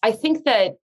 I think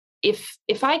that if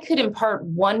I could impart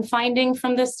one finding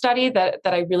from this study that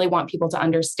I really want people to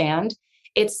understand,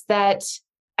 it's that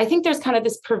I think there's kind of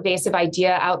this pervasive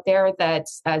idea out there that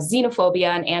xenophobia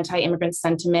and anti-immigrant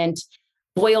sentiment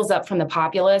boils up from the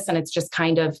populace, and it's just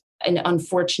kind of an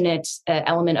unfortunate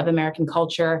element of American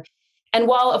culture. And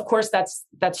while, of course,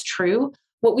 that's true,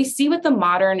 what we see with the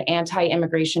modern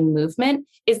anti-immigration movement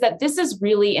is that this is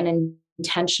really an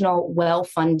intentional,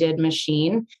 well-funded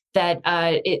machine that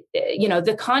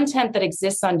the content that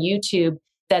exists on YouTube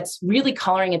that's really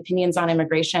coloring opinions on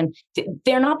immigration,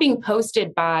 they're not being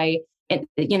posted by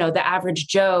the average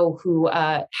Joe who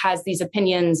has these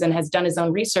opinions and has done his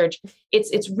own research.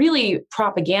 It's really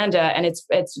propaganda, and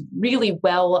it's really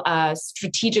well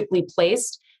strategically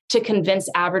placed to convince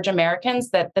average Americans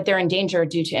that they're in danger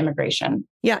due to immigration.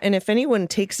 Yeah, and if anyone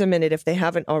takes a minute, if they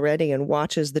haven't already, and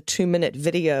watches the 2-minute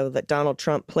video that Donald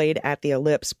Trump played at the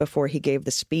Ellipse before he gave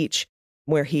the speech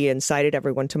where he incited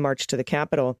everyone to march to the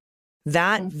Capitol,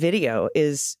 that video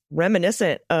is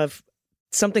reminiscent of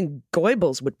something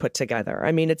Goebbels would put together.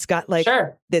 I mean, it's got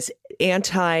this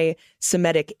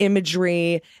anti-Semitic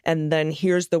imagery, and then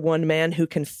here's the one man who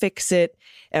can fix it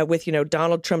with,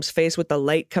 Donald Trump's face with the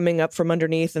light coming up from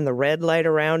underneath and the red light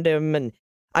around him. And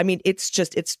I mean,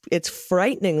 it's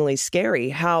frighteningly scary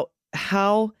how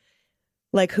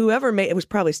whoever made, it was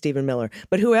probably Stephen Miller,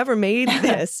 but whoever made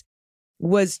this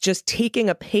was just taking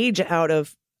a page out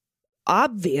of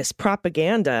obvious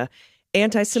propaganda,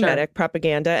 anti-Semitic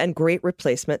propaganda and great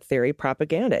replacement theory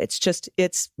propaganda.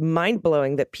 It's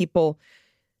mind-blowing that people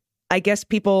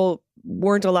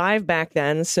weren't alive back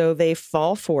then, so they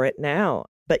fall for it now.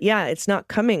 But yeah, it's not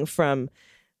coming from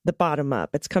the bottom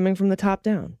up. It's coming from the top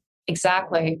down.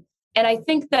 Exactly. And I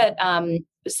think that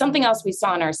something else we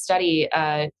saw in our study,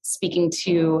 speaking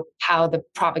to how the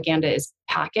propaganda is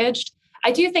packaged,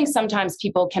 I do think sometimes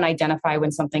people can identify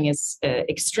when something is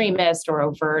extremist or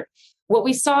overt. What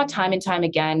we saw time and time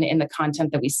again in the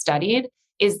content that we studied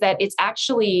is that it's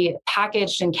actually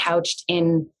packaged and couched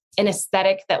in an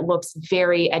aesthetic that looks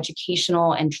very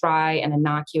educational and dry and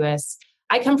innocuous.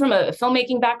 I come from a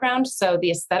filmmaking background, so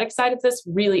the aesthetic side of this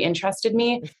really interested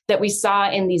me, that we saw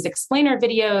in these explainer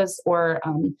videos or,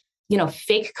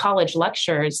 fake college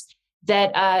lectures,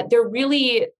 that they're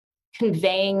really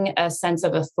conveying a sense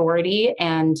of authority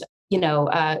and,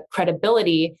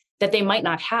 credibility that they might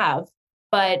not have.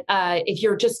 But if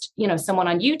you're just, someone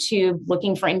on YouTube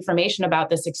looking for information about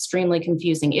this extremely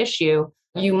confusing issue,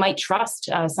 you might trust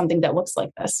something that looks like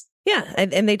this. Yeah,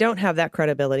 and they don't have that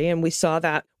credibility. And we saw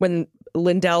that when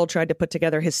Lindell tried to put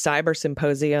together his cyber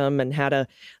symposium and had a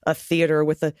theater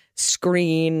with a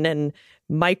screen and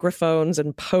microphones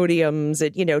and podiums,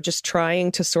 and, just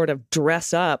trying to sort of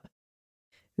dress up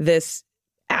this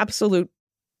absolute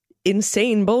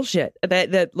insane bullshit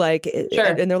that Sure.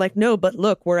 And they're like, no, but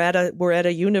look, we're at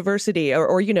a university,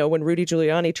 or when Rudy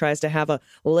Giuliani tries to have a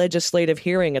legislative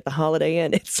hearing at the Holiday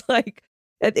Inn, it's like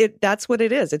that's what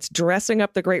it is. It's dressing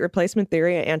up the great replacement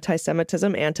theory,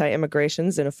 anti-Semitism, anti-immigration,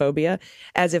 xenophobia,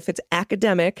 as if it's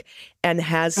academic and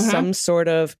has some sort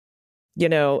of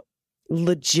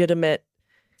legitimate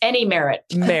any merit.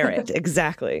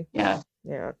 Exactly. Yeah.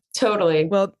 Yeah. Totally.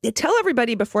 Well, tell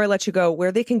everybody before I let you go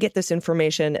where they can get this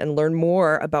information and learn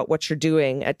more about what you're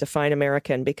doing at Define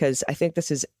American, because I think this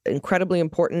is incredibly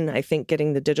important. I think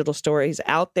getting the digital stories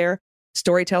out there,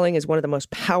 storytelling is one of the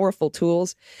most powerful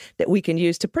tools that we can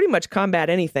use to pretty much combat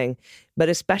anything, but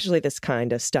especially this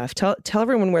kind of stuff. Tell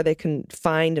everyone where they can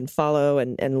find and follow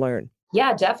and learn.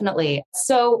 Yeah, definitely.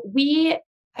 So we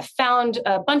found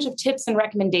a bunch of tips and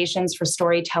recommendations for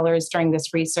storytellers during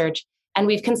this research, and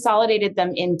we've consolidated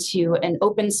them into an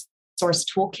open source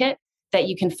toolkit that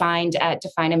you can find at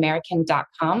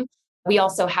defineamerican.com. We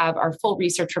also have our full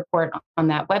research report on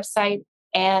that website.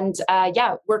 And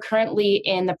we're currently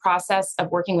in the process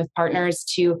of working with partners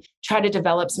to try to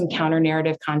develop some counter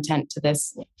narrative content to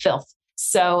this filth.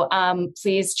 So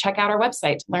please check out our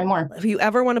website to learn more. If you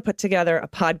ever want to put together a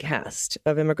podcast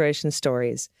of immigration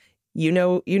stories, you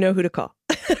know who to call.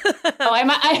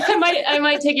 I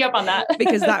might take you up on that.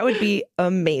 Because that would be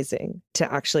amazing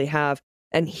to actually have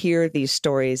and hear these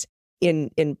stories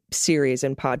in series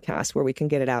and podcasts where we can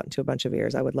get it out into a bunch of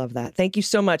ears. I would love that. Thank you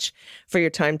so much for your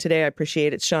time today. I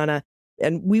appreciate it, Shauna.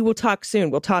 And we will talk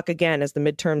soon. We'll talk again as the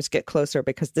midterms get closer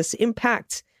because this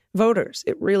impacts voters.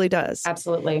 It really does.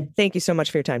 Absolutely. Thank you so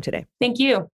much for your time today. Thank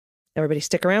you. Everybody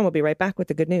stick around. We'll be right back with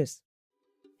the good news.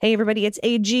 Hey, everybody, it's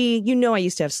AG. You know I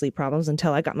used to have sleep problems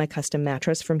until I got my custom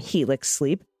mattress from Helix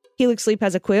Sleep. Helix Sleep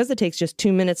has a quiz that takes just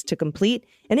 2 minutes to complete,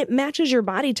 and it matches your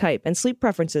body type and sleep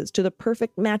preferences to the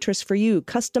perfect mattress for you,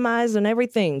 customized and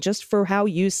everything, just for how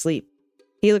you sleep.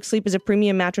 Helix Sleep is a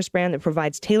premium mattress brand that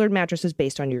provides tailored mattresses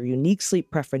based on your unique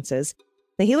sleep preferences.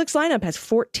 The Helix lineup has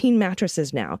 14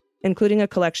 mattresses now, including a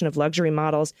collection of luxury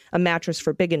models, a mattress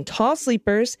for big and tall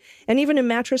sleepers, and even a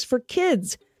mattress for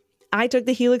kids. I took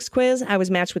the Helix quiz. I was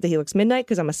matched with the Helix Midnight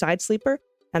because I'm a side sleeper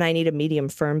and I need a medium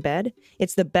firm bed.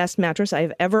 It's the best mattress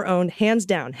I've ever owned, hands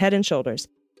down, head and shoulders.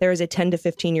 There is a 10 to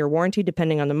 15-year warranty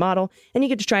depending on the model, and you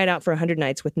get to try it out for 100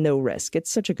 nights with no risk. It's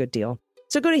such a good deal.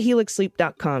 So go to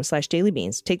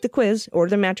helixsleep.com/dailybeans, take the quiz,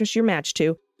 order the mattress you're matched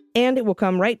to, and it will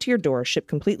come right to your door, shipped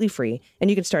completely free, and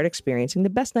you can start experiencing the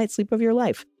best night's sleep of your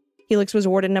life. Helix was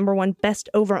awarded #1 Best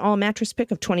Overall Mattress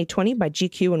Pick of 2020 by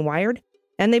GQ and Wired.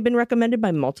 And they've been recommended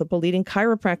by multiple leading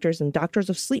chiropractors and doctors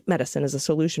of sleep medicine as a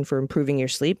solution for improving your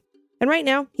sleep. And right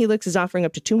now, Helix is offering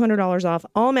up to $200 off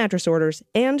all mattress orders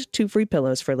and 2 free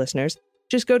pillows for listeners.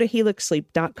 Just go to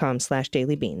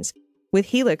helixsleep.com/dailybeans. With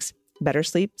Helix, better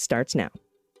sleep starts now.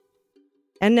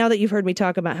 And now that you've heard me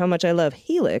talk about how much I love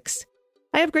Helix,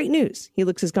 I have great news.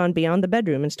 Helix has gone beyond the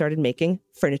bedroom and started making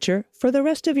furniture for the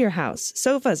rest of your house.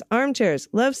 Sofas, armchairs,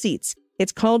 love seats.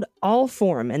 It's called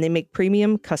Allform, and they make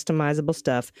premium customizable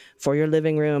stuff for your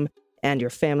living room and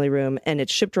your family room, and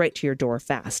it's shipped right to your door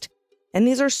fast. And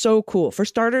these are so cool. For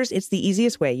starters, it's the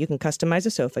easiest way you can customize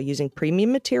a sofa using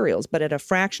premium materials, but at a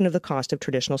fraction of the cost of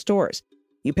traditional stores.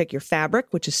 You pick your fabric,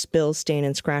 which is spill, stain,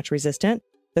 and scratch resistant,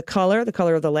 the color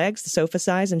of the legs, the sofa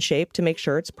size and shape to make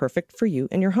sure it's perfect for you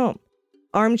and your home.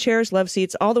 Armchairs, love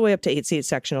seats, all the way up to 8-seat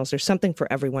sectionals. There's something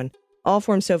for everyone.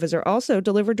 Allform sofas are also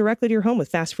delivered directly to your home with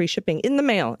fast free shipping in the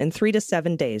mail in 3 to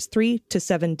 7 days.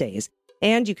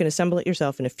 And you can assemble it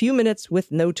yourself in a few minutes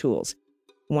with no tools.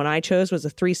 One I chose was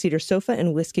a 3-seater sofa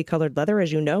in whiskey-colored leather,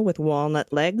 as you know, with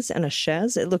walnut legs and a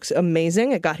chaise. It looks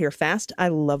amazing. It got here fast. I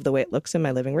love the way it looks in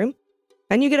my living room.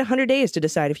 And you get 100 days to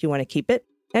decide if you want to keep it.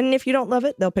 And if you don't love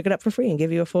it, they'll pick it up for free and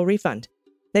give you a full refund.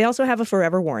 They also have a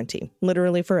forever warranty,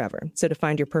 literally forever. So to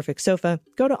find your perfect sofa,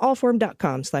 go to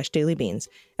allform.com/dailybeans.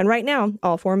 And right now,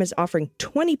 Allform is offering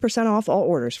 20% off all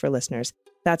orders for listeners.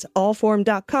 That's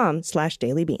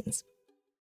allform.com/dailybeans.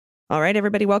 All right,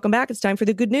 everybody, welcome back. It's time for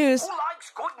the good news. Who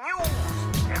likes good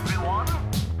news? Everyone?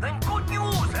 Then good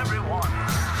news, everyone.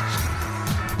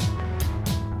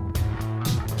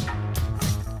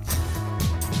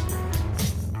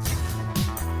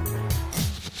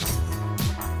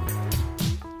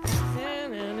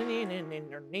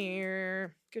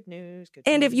 Good news.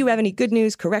 And if you have any good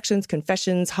news, corrections,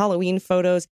 confessions, Halloween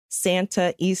photos,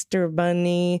 Santa, Easter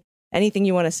Bunny, anything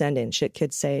you want to send in, shit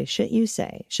kids say, shit you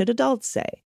say, shit adults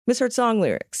say, misheard song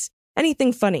lyrics,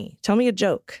 anything funny, tell me a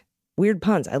joke, weird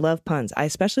puns. I love puns. I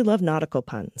especially love nautical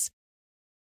puns.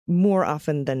 More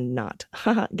often than not.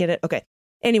 Get it? Okay.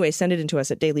 Anyway, send it in to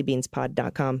us at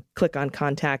dailybeanspod.com. Click on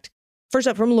contact. First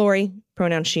up from Lori,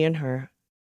 pronoun she and her.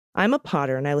 I'm a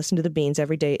potter and I listen to the beans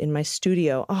every day in my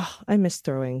studio. Oh, I miss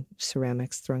throwing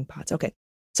ceramics, throwing pots. Okay.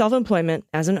 Self-employment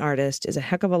as an artist is a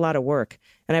heck of a lot of work,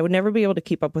 and I would never be able to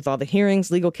keep up with all the hearings,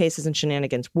 legal cases, and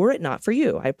shenanigans were it not for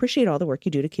you. I appreciate all the work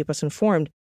you do to keep us informed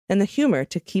and the humor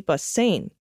to keep us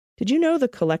sane. Did you know the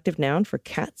collective noun for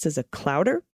cats is a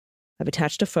clouder? I've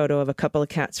attached a photo of a couple of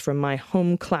cats from my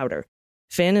home clouder.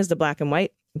 Finn is the black and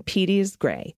white, and Petey is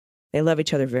gray. They love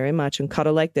each other very much and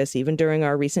cuddle like this even during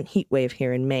our recent heat wave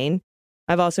here in Maine.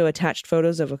 I've also attached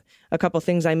photos of a couple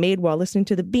things I made while listening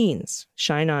to the beans.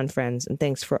 Shine on, friends, and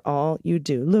thanks for all you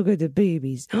do. Look at the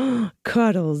babies.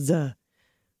 Cuddles. Oh,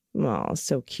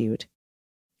 so cute.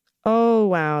 Oh,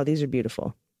 wow, these are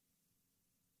beautiful.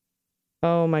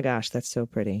 Oh my gosh, that's so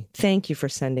pretty. Thank you for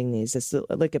sending these. It's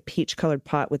like a peach-colored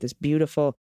pot with this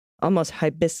beautiful, almost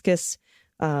hibiscus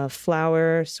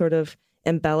flower sort of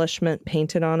embellishment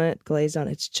painted on it, glazed on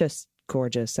it. It's just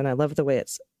gorgeous. And I love the way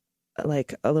it's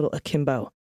like a little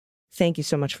akimbo. Thank you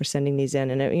so much for sending these in.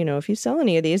 And, if you sell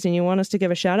any of these and you want us to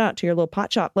give a shout out to your little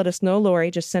pot shop, let us know,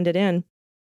 Lori. Just send it in.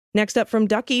 Next up from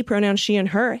Ducky, pronouns she and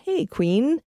her. Hey,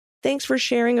 Queen. Thanks for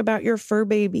sharing about your fur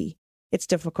baby. It's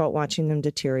difficult watching them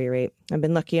deteriorate. I've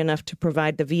been lucky enough to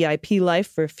provide the VIP life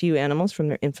for a few animals from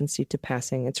their infancy to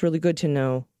passing. It's really good to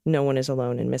know no one is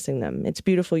alone in missing them. It's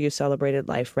beautiful you celebrated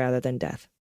life rather than death.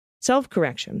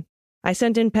 Self-correction. I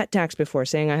sent in pet tax before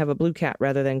saying I have a blue cat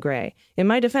rather than gray. In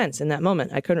my defense, in that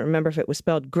moment, I couldn't remember if it was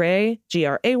spelled gray,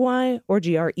 Gray, or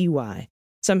Grey.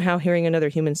 Somehow hearing another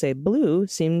human say blue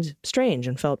seemed strange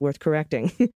and felt worth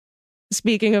correcting.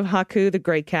 Speaking of Haku, the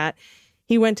gray cat,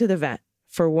 he went to the vet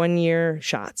for 1-year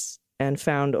shots and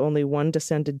found only one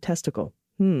descended testicle.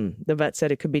 The vet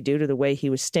said it could be due to the way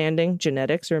he was standing,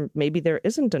 genetics, or maybe there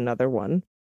isn't another one.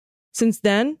 Since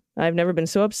then, I've never been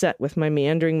so upset with my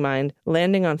meandering mind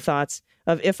landing on thoughts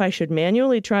of if I should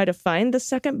manually try to find the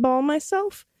second ball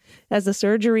myself, as the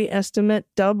surgery estimate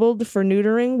doubled for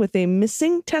neutering with a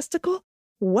missing testicle.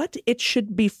 What? It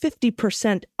should be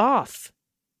 50% off.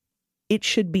 It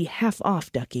should be half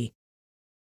off, Ducky.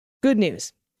 Good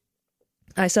news.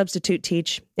 I substitute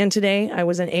teach, and today I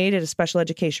was an aide at a special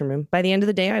education room. By the end of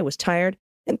the day, I was tired,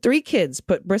 and 3 kids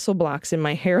put bristle blocks in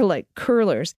my hair like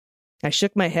curlers. I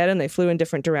shook my head and they flew in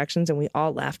different directions, and we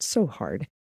all laughed so hard.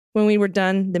 When we were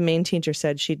done, the main teacher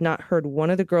said she'd not heard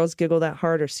one of the girls giggle that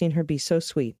hard or seen her be so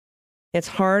sweet. It's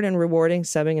hard and rewarding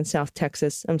subbing in South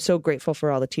Texas. I'm so grateful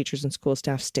for all the teachers and school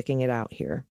staff sticking it out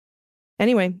here.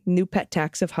 Anyway, new pet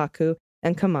tax of Haku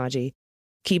and Kamaji.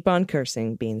 Keep on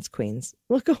cursing, Beans Queens.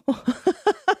 Look.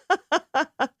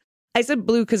 I said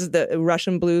blue because the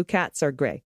Russian blue cats are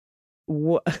gray.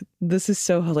 This is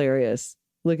so hilarious.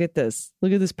 Look at this.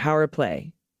 Look at this power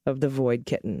play of the void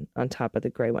kitten on top of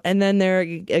the gray one. And then there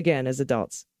again as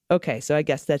adults. Okay, so I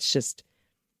guess that's just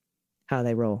how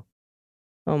they roll.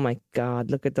 Oh my God,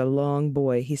 look at the long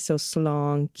boy. He's so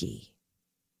slonky.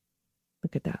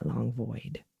 Look at that long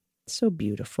void. So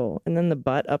beautiful. And then the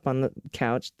butt up on the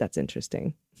couch. That's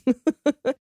interesting.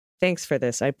 Thanks for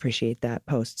this. I appreciate that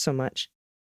post so much.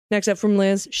 Next up from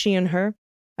Liz, she and her.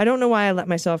 I don't know why I let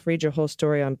myself read your whole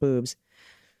story on boobs.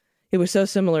 It was so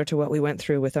similar to what we went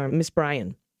through with our Miss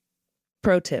Bryan.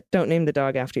 Pro tip, don't name the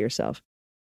dog after yourself.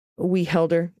 We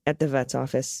held her at the vet's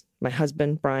office. My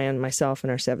husband, Brian, myself,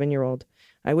 and our 7-year-old.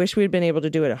 I wish we'd been able to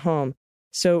do it at home.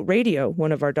 So Radio,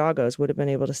 one of our doggos, would have been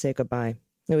able to say goodbye.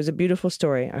 It was a beautiful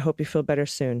story. I hope you feel better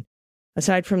soon.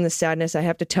 Aside from the sadness, I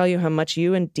have to tell you how much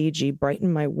you and DG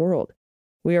brighten my world.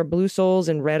 We are blue souls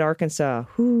in red Arkansas.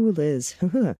 Whoo, Liz.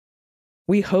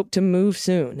 We hope to move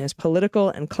soon as political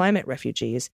and climate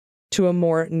refugees to a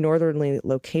more northerly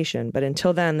location. But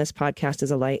until then, this podcast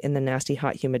is a light in the nasty,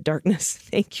 hot, humid darkness.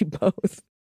 Thank you both.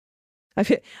 I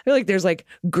feel like there's like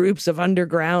groups of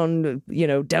underground,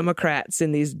 Democrats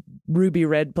in these ruby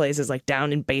red places, like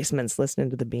down in basements listening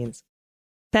to the beans.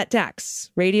 Pet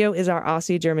tax. Radio is our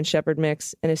Aussie German Shepherd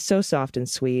mix and is so soft and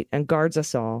sweet and guards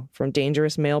us all from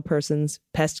dangerous male persons,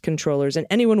 pest controllers, and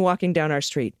anyone walking down our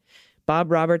street. Bob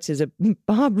Roberts is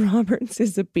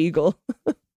a beagle.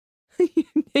 You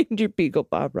named your beagle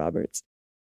Bob Roberts.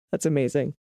 That's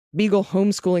amazing. Beagle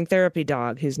homeschooling therapy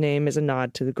dog, whose name is a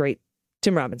nod to the great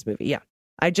Tim Robbins movie. Yeah.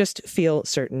 I just feel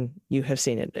certain you have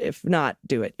seen it. If not,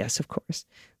 do it. Yes, of course.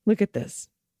 Look at this.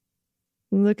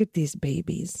 Look at these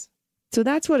babies. So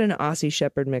that's what an Aussie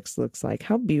Shepherd mix looks like.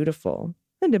 How beautiful.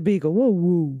 And a beagle. Whoa,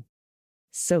 woo.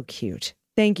 So cute.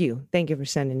 Thank you. Thank you for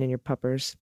sending in your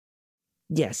puppers.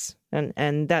 Yes.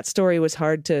 And that story was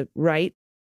hard to write.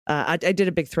 I did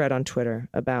a big thread on Twitter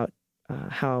about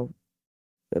how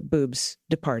boobs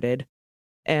departed.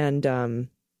 And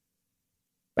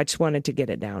I just wanted to get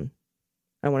it down.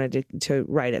 I wanted to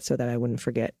write it so that I wouldn't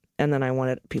forget. And then I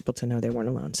wanted people to know they weren't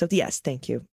alone. So yes, thank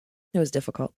you. It was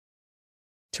difficult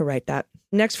to write that.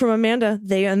 Next from Amanda,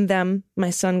 they and them. My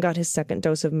son got his 2nd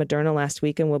dose of Moderna last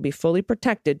week and will be fully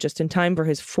protected just in time for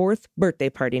his 4th birthday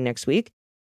party next week.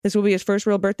 This will be his first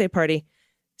real birthday party,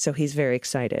 so he's very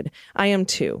excited. I am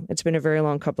too. It's been a very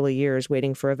long couple of years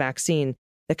waiting for a vaccine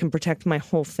that can protect my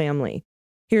whole family.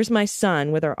 Here's my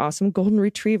son with our awesome golden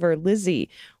retriever, Lizzie.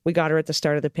 We got her at the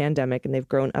start of the pandemic, and they've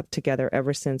grown up together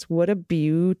ever since. What a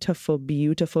beautiful,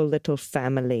 beautiful little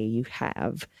family you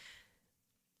have.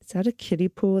 Is that a kiddie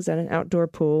pool? Is that an outdoor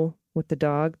pool with the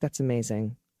dog? That's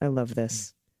amazing. I love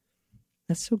this.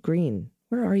 That's so green.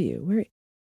 Where are you?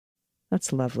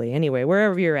 That's lovely. Anyway,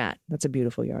 wherever you're at, that's a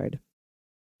beautiful yard.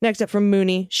 Next up from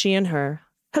Mooney, she and her.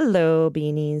 Hello,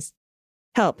 beanies.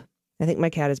 Help. I think my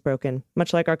cat is broken,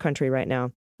 much like our country right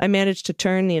now. I managed to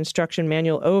turn the instruction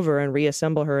manual over and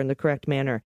reassemble her in the correct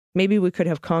manner. Maybe we could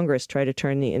have Congress try to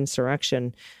turn the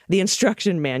instruction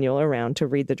manual around to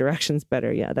read the directions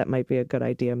better. Yeah, that might be a good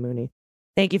idea, Mooney.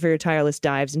 Thank you for your tireless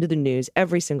dives into the news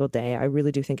every single day. I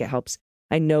really do think it helps.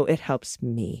 I know it helps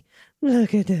me.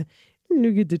 Look at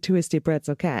the twisty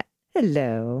pretzel cat.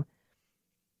 Hello.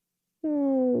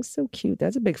 Oh, so cute.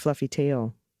 That's a big fluffy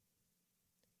tail.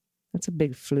 That's a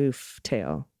big floof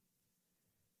tail.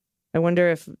 I wonder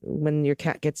if when your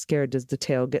cat gets scared, does the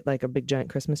tail get like a big giant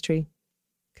Christmas tree?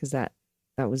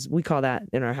 Because we call that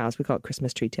in our house, we call it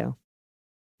Christmas tree tail.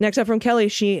 Next up from Kelly,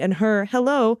 she and her,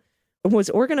 hello, was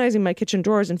organizing my kitchen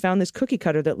drawers and found this cookie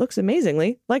cutter that looks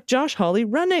amazingly like Josh Hawley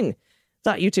running.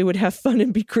 Thought you two would have fun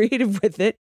and be creative with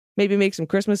it. Maybe make some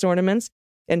Christmas ornaments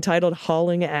entitled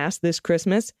Hauling Ass This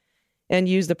Christmas and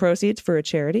use the proceeds for a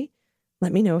charity.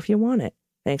 Let me know if you want it.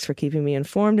 Thanks for keeping me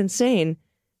informed and sane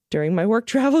during my work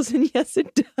travels. And yes,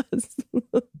 it does.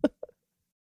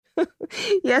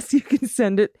 Yes, you can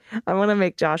send it. I want to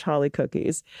make Josh Hawley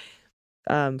cookies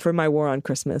for my War on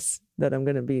Christmas that I'm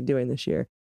going to be doing this year.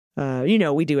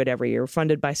 We do it every year. We're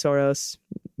funded by Soros.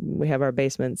 We have our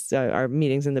basements, our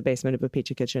meetings in the basement of a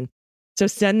Peachy Kitchen. So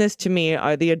send this to me.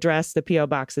 The address, the P.O.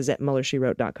 box is at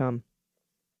MuellerSheWrote.com.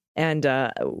 And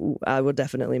I will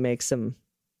definitely make some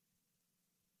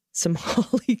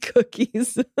Holly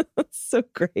cookies. So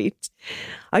great.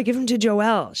 I give them to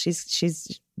Joelle.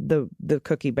 She's the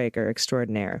cookie baker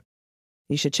extraordinaire.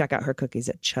 You should check out her cookies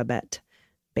at Chubette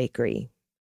Bakery.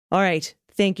 All right.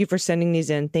 Thank you for sending these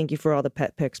in. Thank you for all the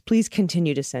pet pics. Please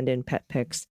continue to send in pet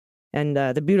pics. And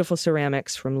the beautiful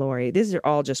ceramics from Lori. These are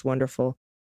all just wonderful.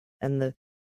 And the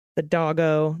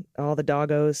doggo, all the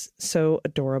doggos, so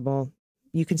adorable.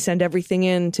 You can send everything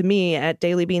in to me at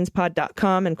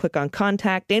dailybeanspod.com and click on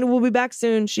contact. Dana will be back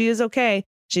soon. She is okay.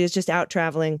 She is just out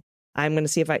traveling. I'm going to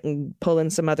see if I can pull in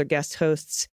some other guest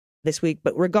hosts this week.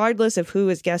 But regardless of who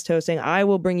is guest hosting, I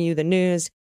will bring you the news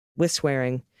with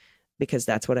swearing because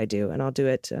that's what I do. And I'll do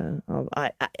it.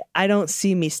 I don't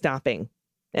see me stopping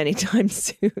anytime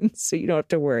soon, so you don't have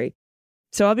to worry.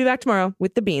 So I'll be back tomorrow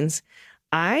with the beans.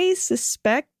 I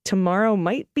suspect tomorrow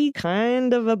might be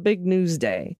kind of a big news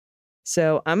day.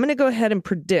 So I'm going to go ahead and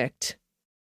predict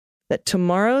that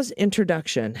tomorrow's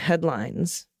introduction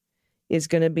headlines is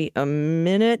going to be 1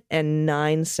 minute and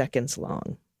 9 seconds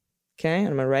long. Okay, I'm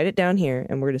going to write it down here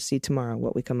and we're going to see tomorrow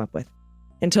what we come up with.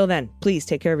 Until then, please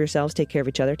take care of yourselves, take care of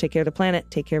each other, take care of the planet,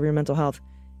 take care of your mental health.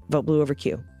 Vote blue over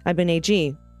Q. I've been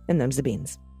AG, and them's the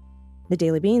beans. The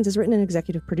Daily Beans is written and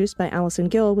executive produced by Allison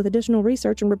Gill with additional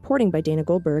research and reporting by Dana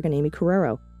Goldberg and Aimee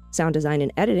Carrero. Sound design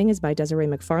and editing is by Desiree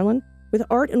McFarlane, with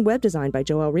art and web design by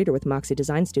Joelle Reeder with Moxie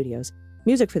Design Studios.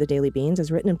 Music for The Daily Beans is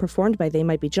written and performed by They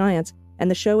Might Be Giants, and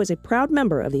the show is a proud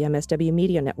member of the MSW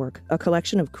Media Network, a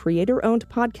collection of creator-owned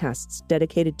podcasts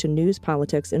dedicated to news,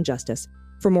 politics, and justice.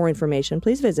 For more information,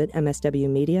 please visit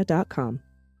mswmedia.com.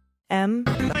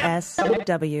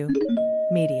 MSW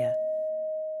Media.